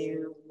want to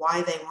do,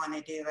 why they want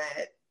to do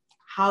it,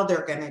 how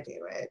they're going to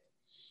do it.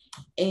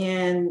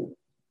 And,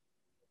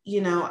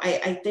 you know,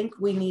 I think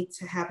we need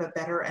to have a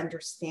better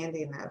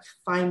understanding of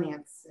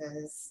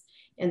finances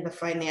and the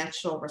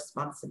financial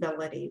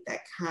responsibility that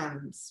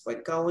comes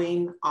with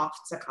going off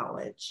to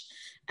college.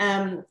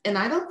 And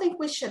I don't think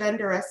we should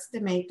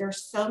underestimate,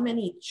 there's so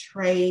many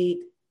trade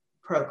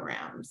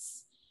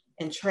programs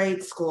and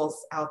trade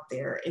schools out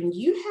there. And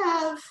you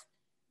have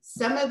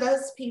some of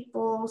those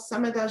people,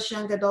 some of those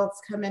young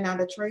adults coming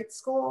out of trade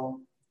school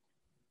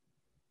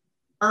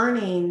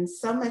earning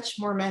so much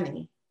more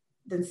money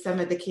than some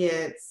of the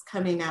kids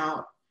coming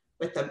out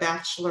with a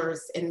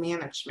bachelor's in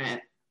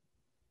management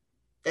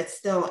that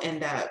still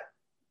end up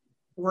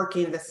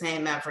working the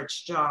same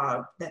average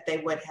job that they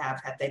would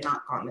have had they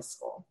not gone to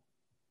school.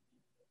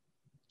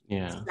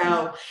 Yeah.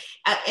 So,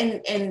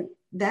 and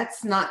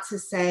that's not to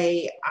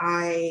say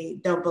I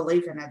don't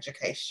believe in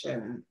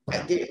education.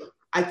 I do.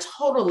 I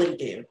totally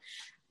do.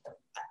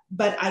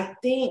 But I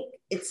think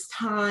it's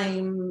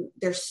time,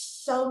 there's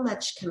so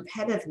much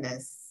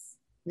competitiveness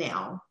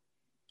now.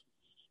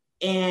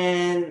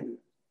 And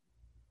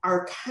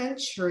our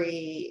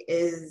country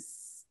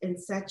is in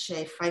such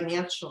a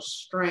financial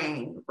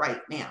strain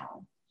right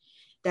now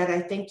that I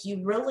think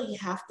you really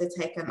have to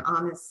take an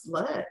honest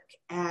look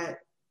at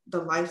the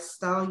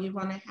lifestyle you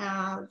want to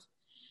have.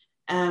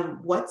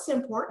 What's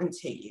important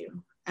to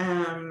you?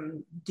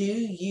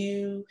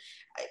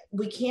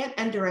 We can't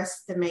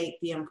underestimate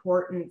the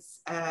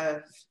importance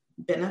of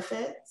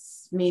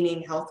benefits,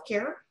 meaning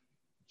healthcare.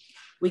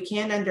 We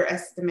can't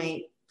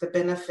underestimate the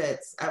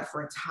benefits of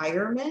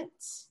retirement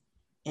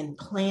and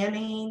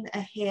planning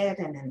ahead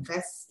and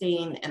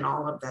investing and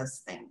all of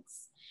those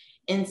things.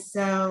 And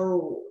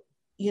so,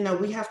 you know,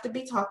 we have to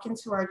be talking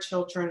to our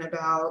children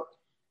about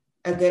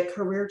a good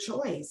career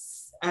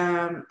choice,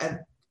 a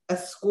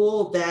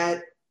school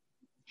that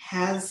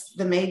has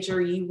the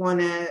major you want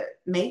to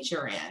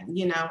major in.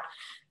 You know,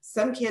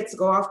 some kids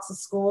go off to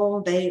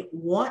school, they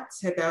want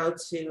to go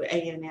to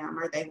A&M,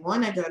 or they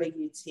want to go to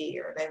UT,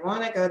 or they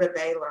want to go to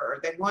Baylor, or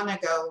they want to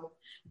go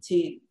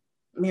to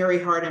Mary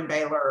Hardin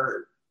Baylor,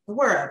 or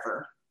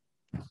wherever.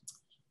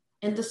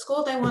 And the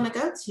school they want to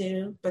go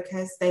to,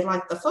 because they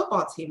like the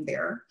football team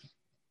there,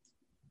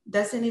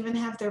 doesn't even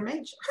have their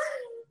major.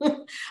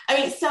 I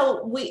mean,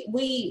 so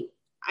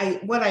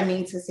what I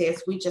mean to say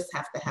is we just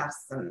have to have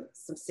some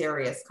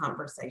serious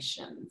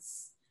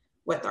conversations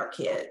with our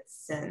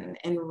kids and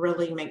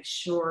really make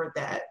sure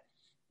that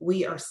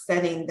we are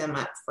setting them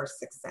up for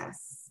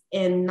success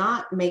and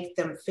not make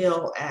them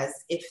feel as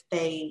if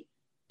they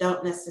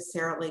don't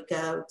necessarily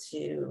go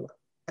to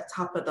a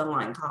top of the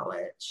line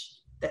college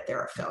that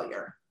they're a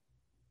failure.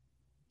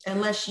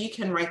 Unless you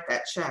can write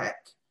that check,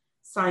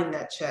 sign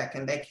that check,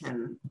 and they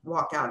can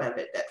walk out of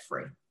it debt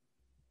free.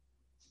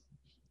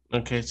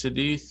 Okay, so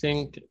do you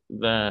think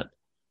that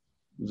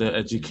the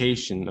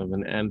education of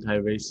an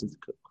anti-racist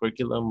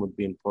curriculum would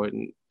be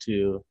important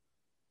to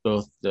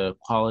both the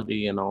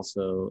quality and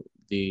also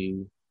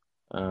the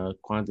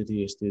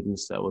quantity of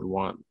students that would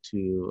want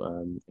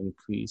to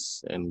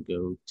increase and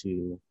go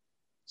to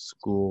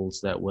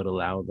schools that would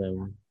allow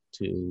them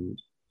to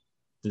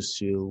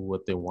pursue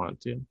what they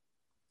want to?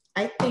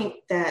 I think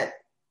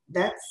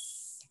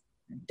that's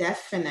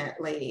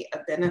definitely a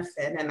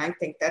benefit, and I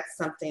think that's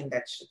something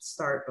that should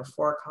start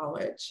before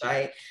college.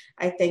 I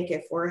think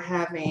if we're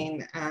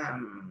having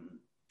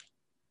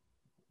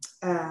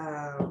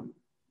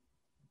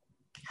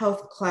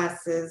health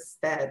classes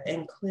that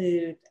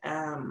include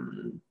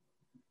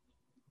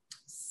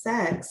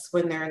sex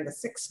when they're in the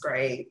 6th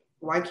grade,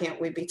 why can't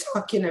we be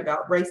talking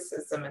about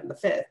racism in the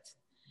 5th?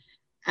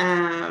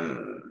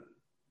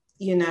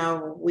 You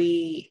know,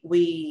 we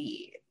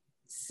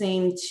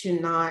seem to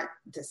not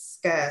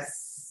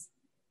discuss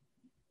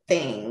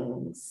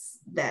things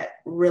that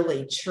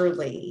really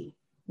truly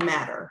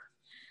matter.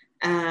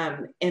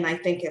 And I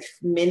think if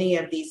many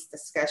of these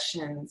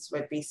discussions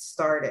would be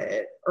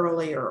started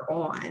earlier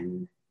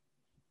on,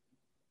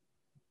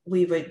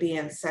 we would be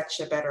in such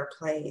a better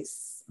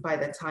place by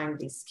the time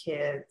these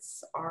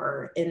kids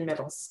are in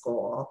middle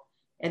school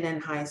and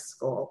in high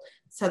school,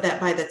 so that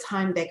by the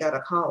time they go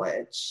to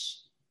college,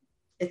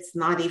 it's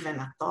not even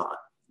a thought,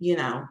 you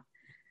know.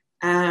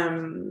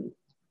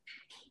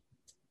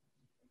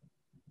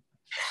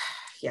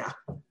 Yeah,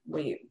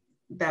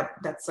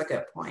 that's a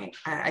good point.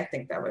 I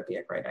think that would be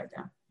a great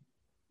idea.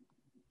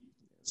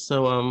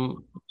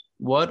 So,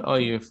 what are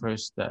your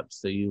first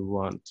steps that you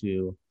want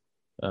to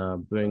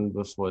bring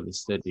before the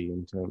city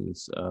in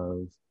terms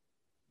of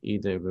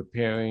either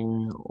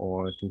repairing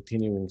or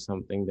continuing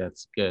something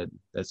that's good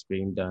that's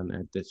being done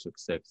at District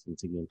 6 in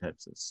Seguin,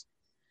 Texas?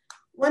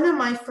 One of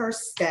my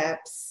first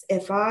steps,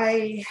 if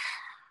I'm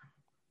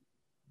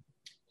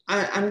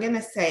going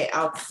to say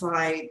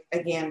outside,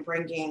 again,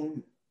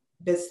 bringing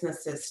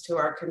businesses to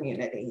our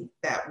community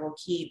that will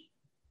keep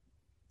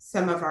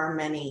some of our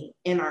money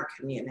in our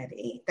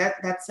community.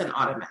 That's an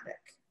automatic.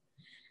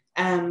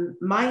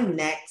 My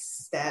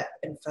next step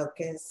and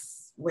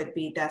focus would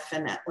be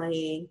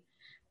definitely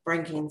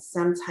bringing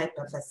some type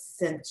of a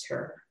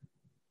center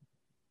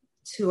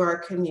to our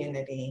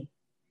community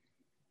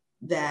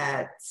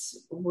that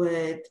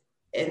would,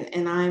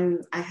 and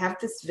I have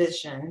this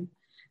vision.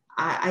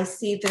 I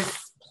see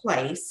this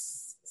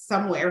place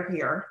somewhere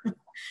here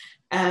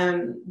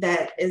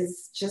that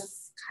is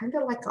just kind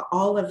of like an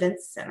all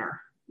event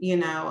center, you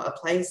know, a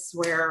place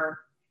where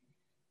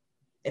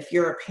if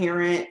you're a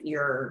parent,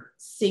 your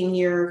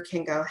senior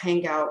can go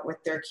hang out with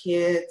their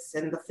kids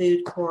in the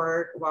food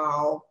court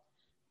while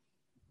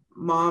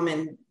mom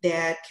and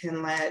dad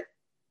can let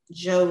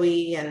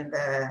Joey and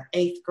the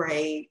 8th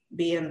grade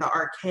be in the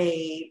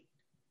arcade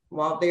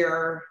while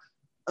they're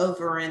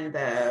over in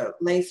the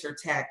laser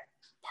tag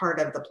part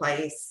of the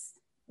place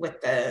with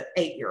the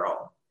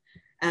 8-year-old.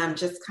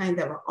 Just kind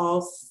of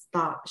all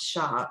stop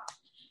shop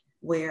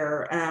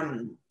where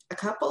a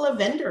couple of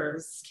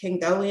vendors can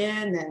go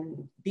in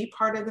and be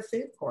part of the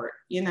food court.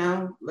 You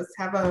know, let's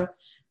have a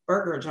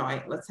burger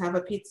joint. Let's have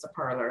a pizza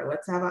parlor.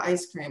 Let's have an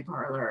ice cream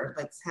parlor.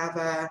 Let's have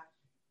a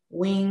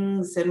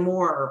wings and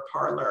more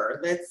parlor.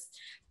 Let's,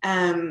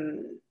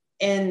 and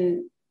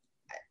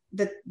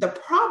the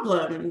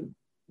problem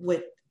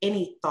with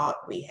any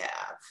thought we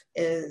have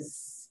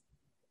is,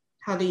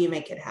 how do you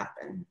make it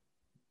happen?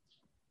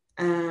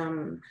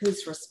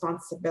 Whose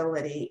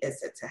responsibility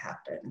is it to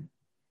happen?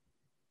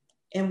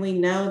 And we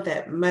know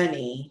that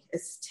money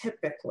is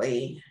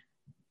typically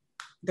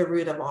the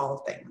root of all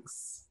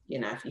things. You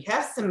know, if you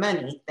have some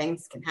money,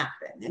 things can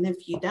happen. And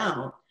if you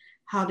don't,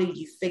 how do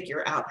you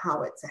figure out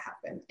how it to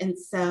happen? And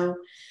so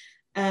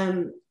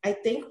I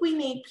think we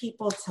need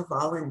people to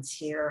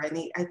volunteer.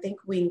 I think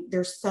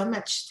there's so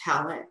much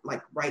talent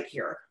like right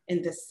here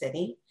in this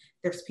city.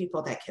 There's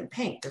people that can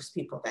paint. There's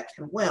people that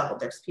can weld.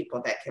 There's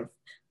people that can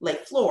lay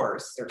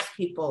floors. There's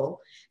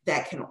people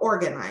that can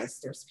organize.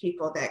 There's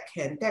people that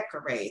can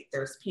decorate.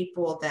 There's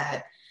people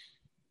that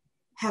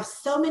have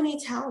so many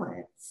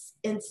talents.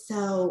 And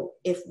so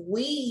if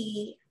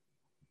we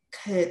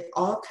could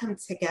all come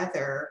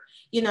together,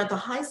 you know, the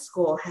high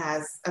school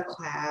has a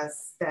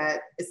class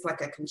that is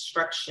like a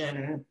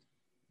construction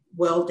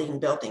welding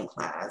building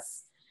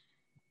class.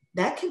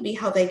 That could be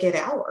how they get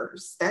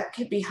hours. That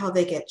could be how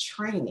they get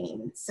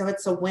training. So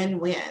it's a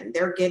win-win.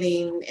 They're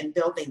getting and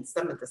building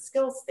some of the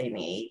skills they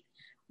need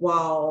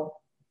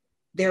while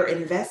they're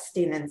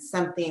investing in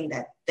something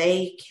that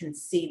they can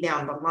see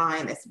down the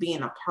line as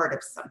being a part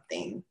of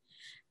something.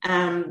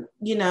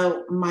 You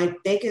know, my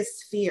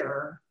biggest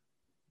fear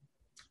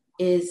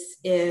is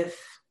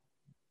if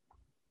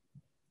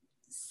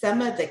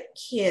some of the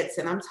kids,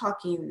 and I'm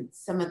talking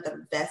some of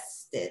the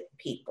vested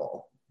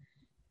people,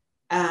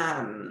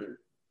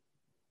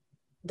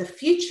 the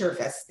future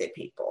vested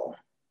people,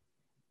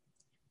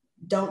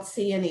 don't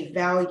see any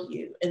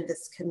value in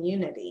this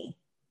community.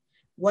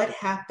 What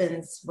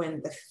happens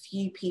when the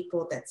few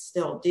people that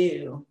still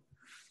do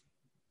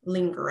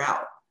linger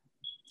out?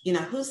 You know,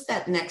 who's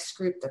that next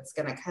group that's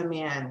going to come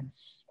in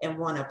and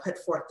want to put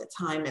forth the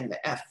time and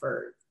the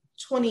effort?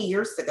 20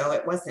 years ago,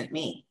 it wasn't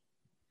me.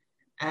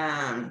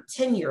 10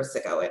 years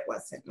ago, it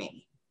wasn't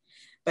me.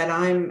 But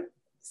I'm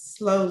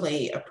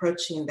slowly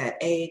approaching that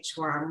age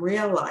where I'm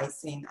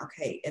realizing,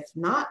 okay, if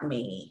not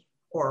me,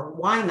 or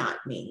why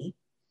not me,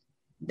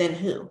 then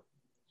who?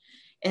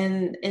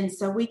 And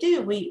so we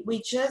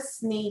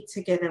just need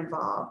to get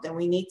involved, and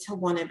we need to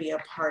want to be a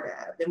part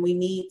of, and we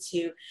need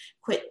to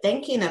quit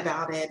thinking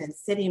about it and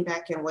sitting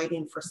back and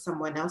waiting for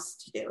someone else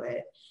to do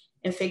it,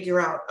 and figure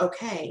out,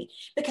 okay,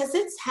 because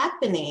it's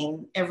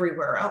happening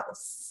everywhere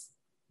else.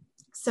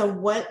 So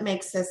what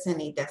makes us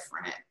any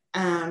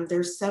different?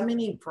 There's so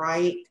many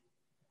bright,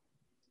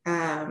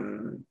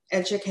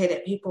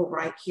 educated people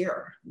right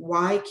here.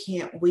 Why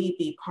can't we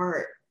be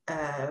part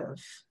of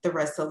the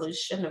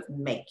resolution of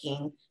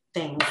making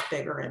things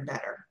bigger and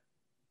better?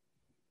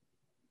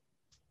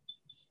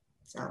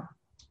 So,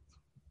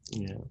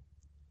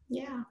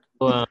 yeah.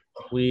 Well,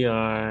 we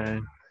are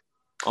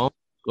almost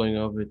going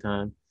over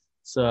time.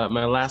 So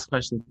my last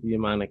question to you,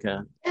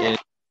 Monica, is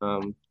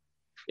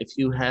If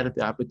you had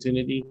the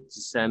opportunity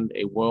to send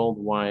a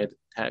worldwide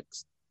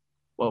text,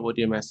 what would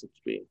your message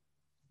be?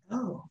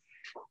 Oh,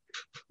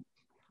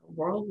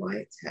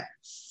 worldwide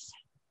text.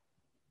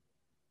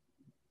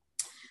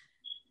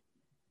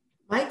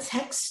 My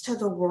text to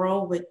the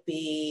world would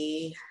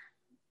be,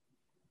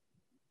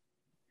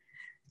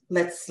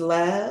 let's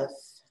love,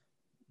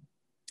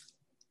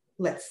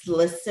 let's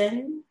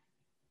listen,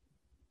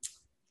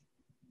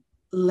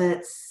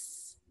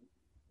 let's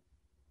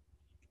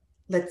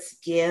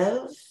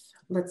give,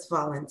 let's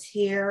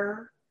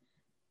volunteer,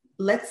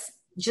 let's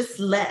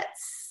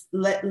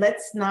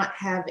not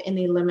have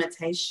any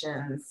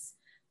limitations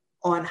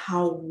on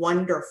how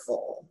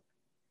wonderful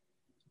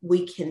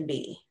we can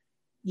be.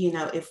 You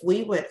know, if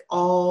we would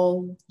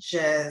all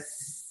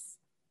just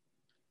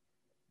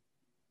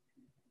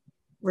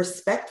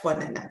respect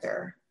one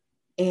another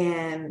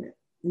and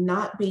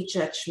not be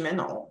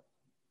judgmental,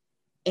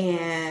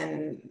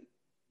 and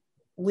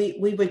we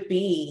would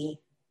be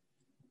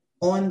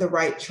on the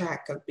right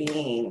track of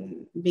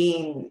being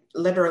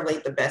literally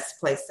the best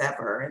place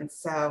ever. And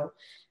so,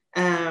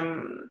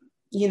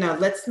 you know,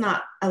 let's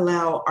not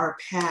allow our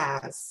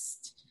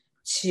past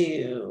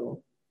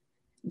to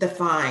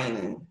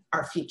define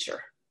our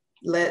future.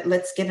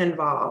 Let's get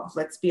involved.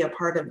 Let's be a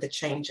part of the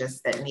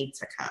changes that need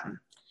to come.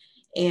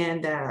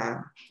 And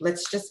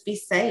let's just be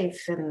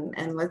safe,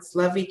 and let's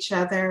love each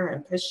other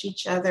and push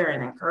each other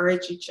and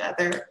encourage each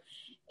other.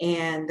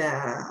 And,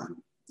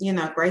 you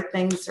know, great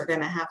things are going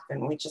to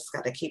happen. We just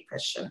got to keep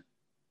pushing.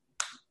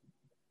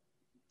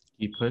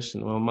 Keep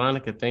pushing. Well,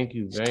 Monica, thank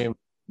you very much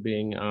for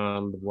being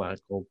on the Black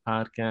Gold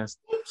Podcast.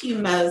 Thank you,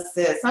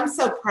 Moses. I'm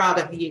so proud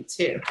of you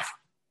too.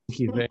 Thank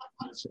you very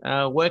much.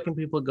 Where can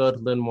people go to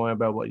learn more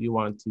about what you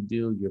want to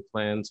do, your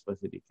plans for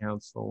city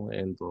council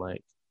and the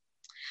like?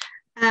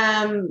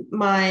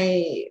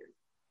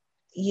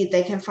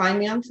 They can find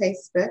me on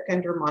Facebook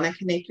under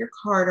Monica Napier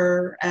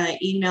Carter.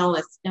 Email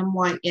is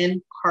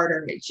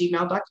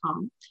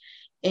myncarter@gmail.com.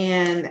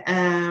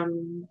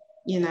 And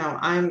you know,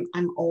 I'm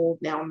old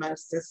now,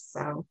 Moses,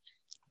 so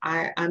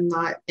I'm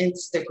not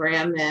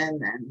Instagramming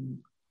and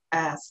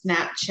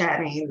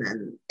Snapchatting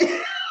and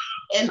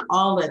and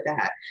all of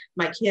that.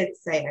 My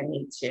kids say I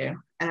need to.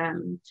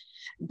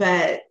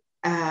 But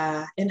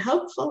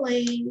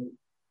hopefully,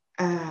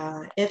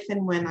 if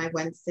and when I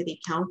win city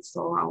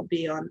council, I'll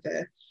be on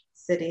the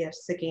City of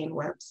Seguin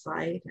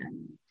website,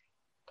 and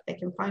they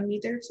can find me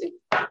there too.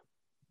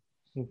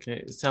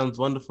 Okay, it sounds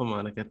wonderful,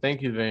 Monica.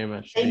 Thank you very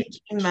much. Thank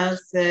you,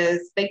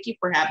 Moses. Thank you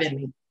for having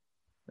me.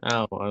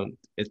 Oh,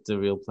 it's a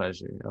real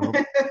pleasure. I hope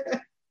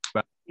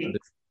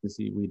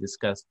we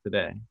discussed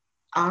today.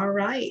 All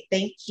right.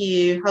 Thank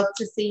you. Hope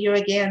to see you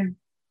again.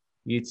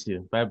 You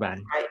too. Bye-bye.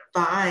 All right.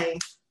 Bye.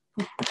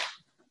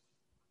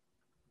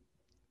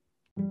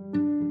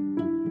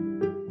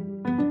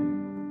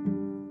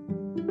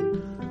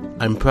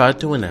 I'm proud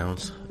to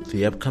announce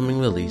the upcoming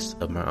release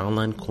of my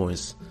online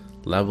course,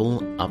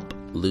 Level Up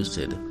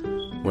Lucid,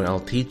 where I'll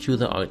teach you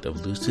the art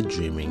of lucid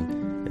dreaming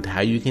and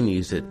how you can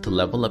use it to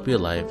level up your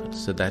life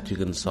so that you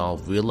can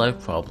solve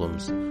real-life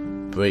problems,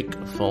 break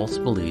false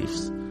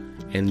beliefs,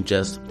 and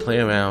just play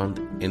around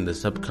in the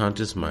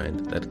subconscious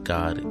mind that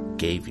God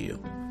gave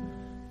you.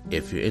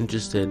 If you're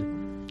interested,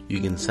 you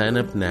can sign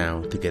up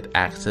now to get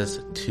access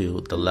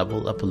to the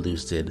Level Up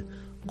Lucid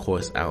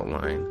course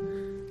outline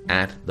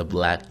at the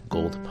Black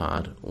Gold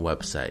Pod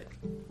website.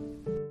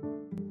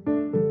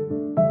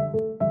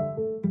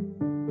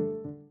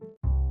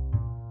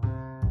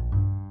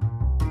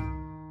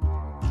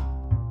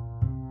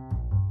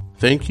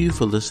 Thank you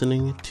for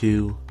listening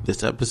to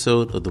this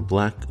episode of the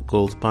Black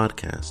Gold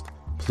Podcast.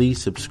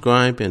 Please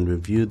subscribe and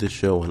review the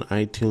show on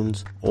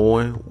iTunes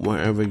or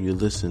wherever you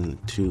listen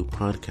to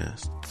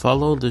podcasts.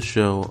 Follow the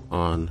show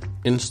on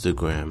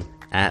Instagram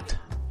at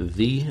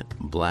The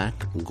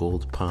Black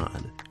Gold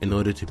Pod in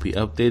order to be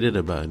updated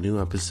about new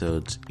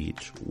episodes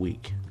each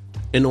week.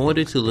 In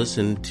order to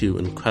listen to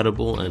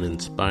incredible and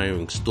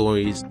inspiring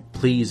stories,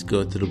 please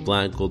go to the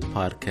Black Gold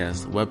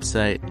Podcast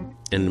website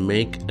and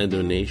make a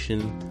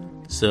donation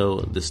so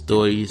the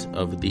stories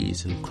of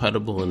these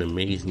incredible and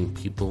amazing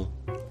people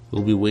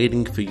will be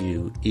waiting for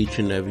you each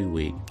and every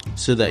week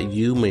so that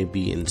you may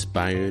be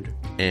inspired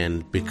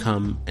and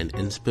become an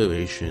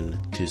inspiration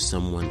to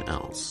someone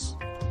else.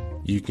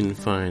 You can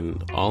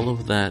find all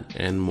of that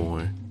and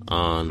more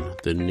on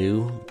the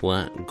new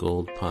Black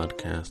Gold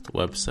Podcast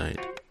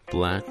website,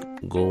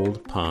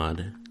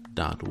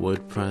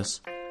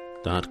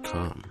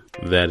 blackgoldpod.wordpress.com.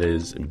 That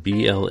is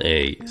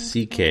BLACKGOLD,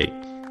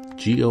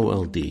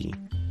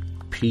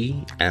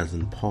 as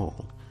in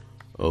Paul,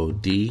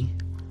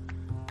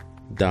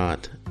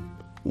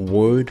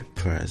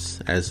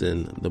 OD.wordpress, as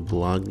in the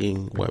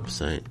blogging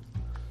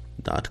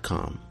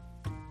website.com.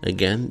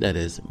 Again, that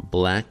is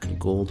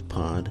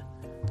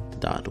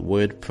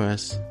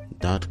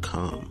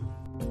blackgoldpod.wordpress.com.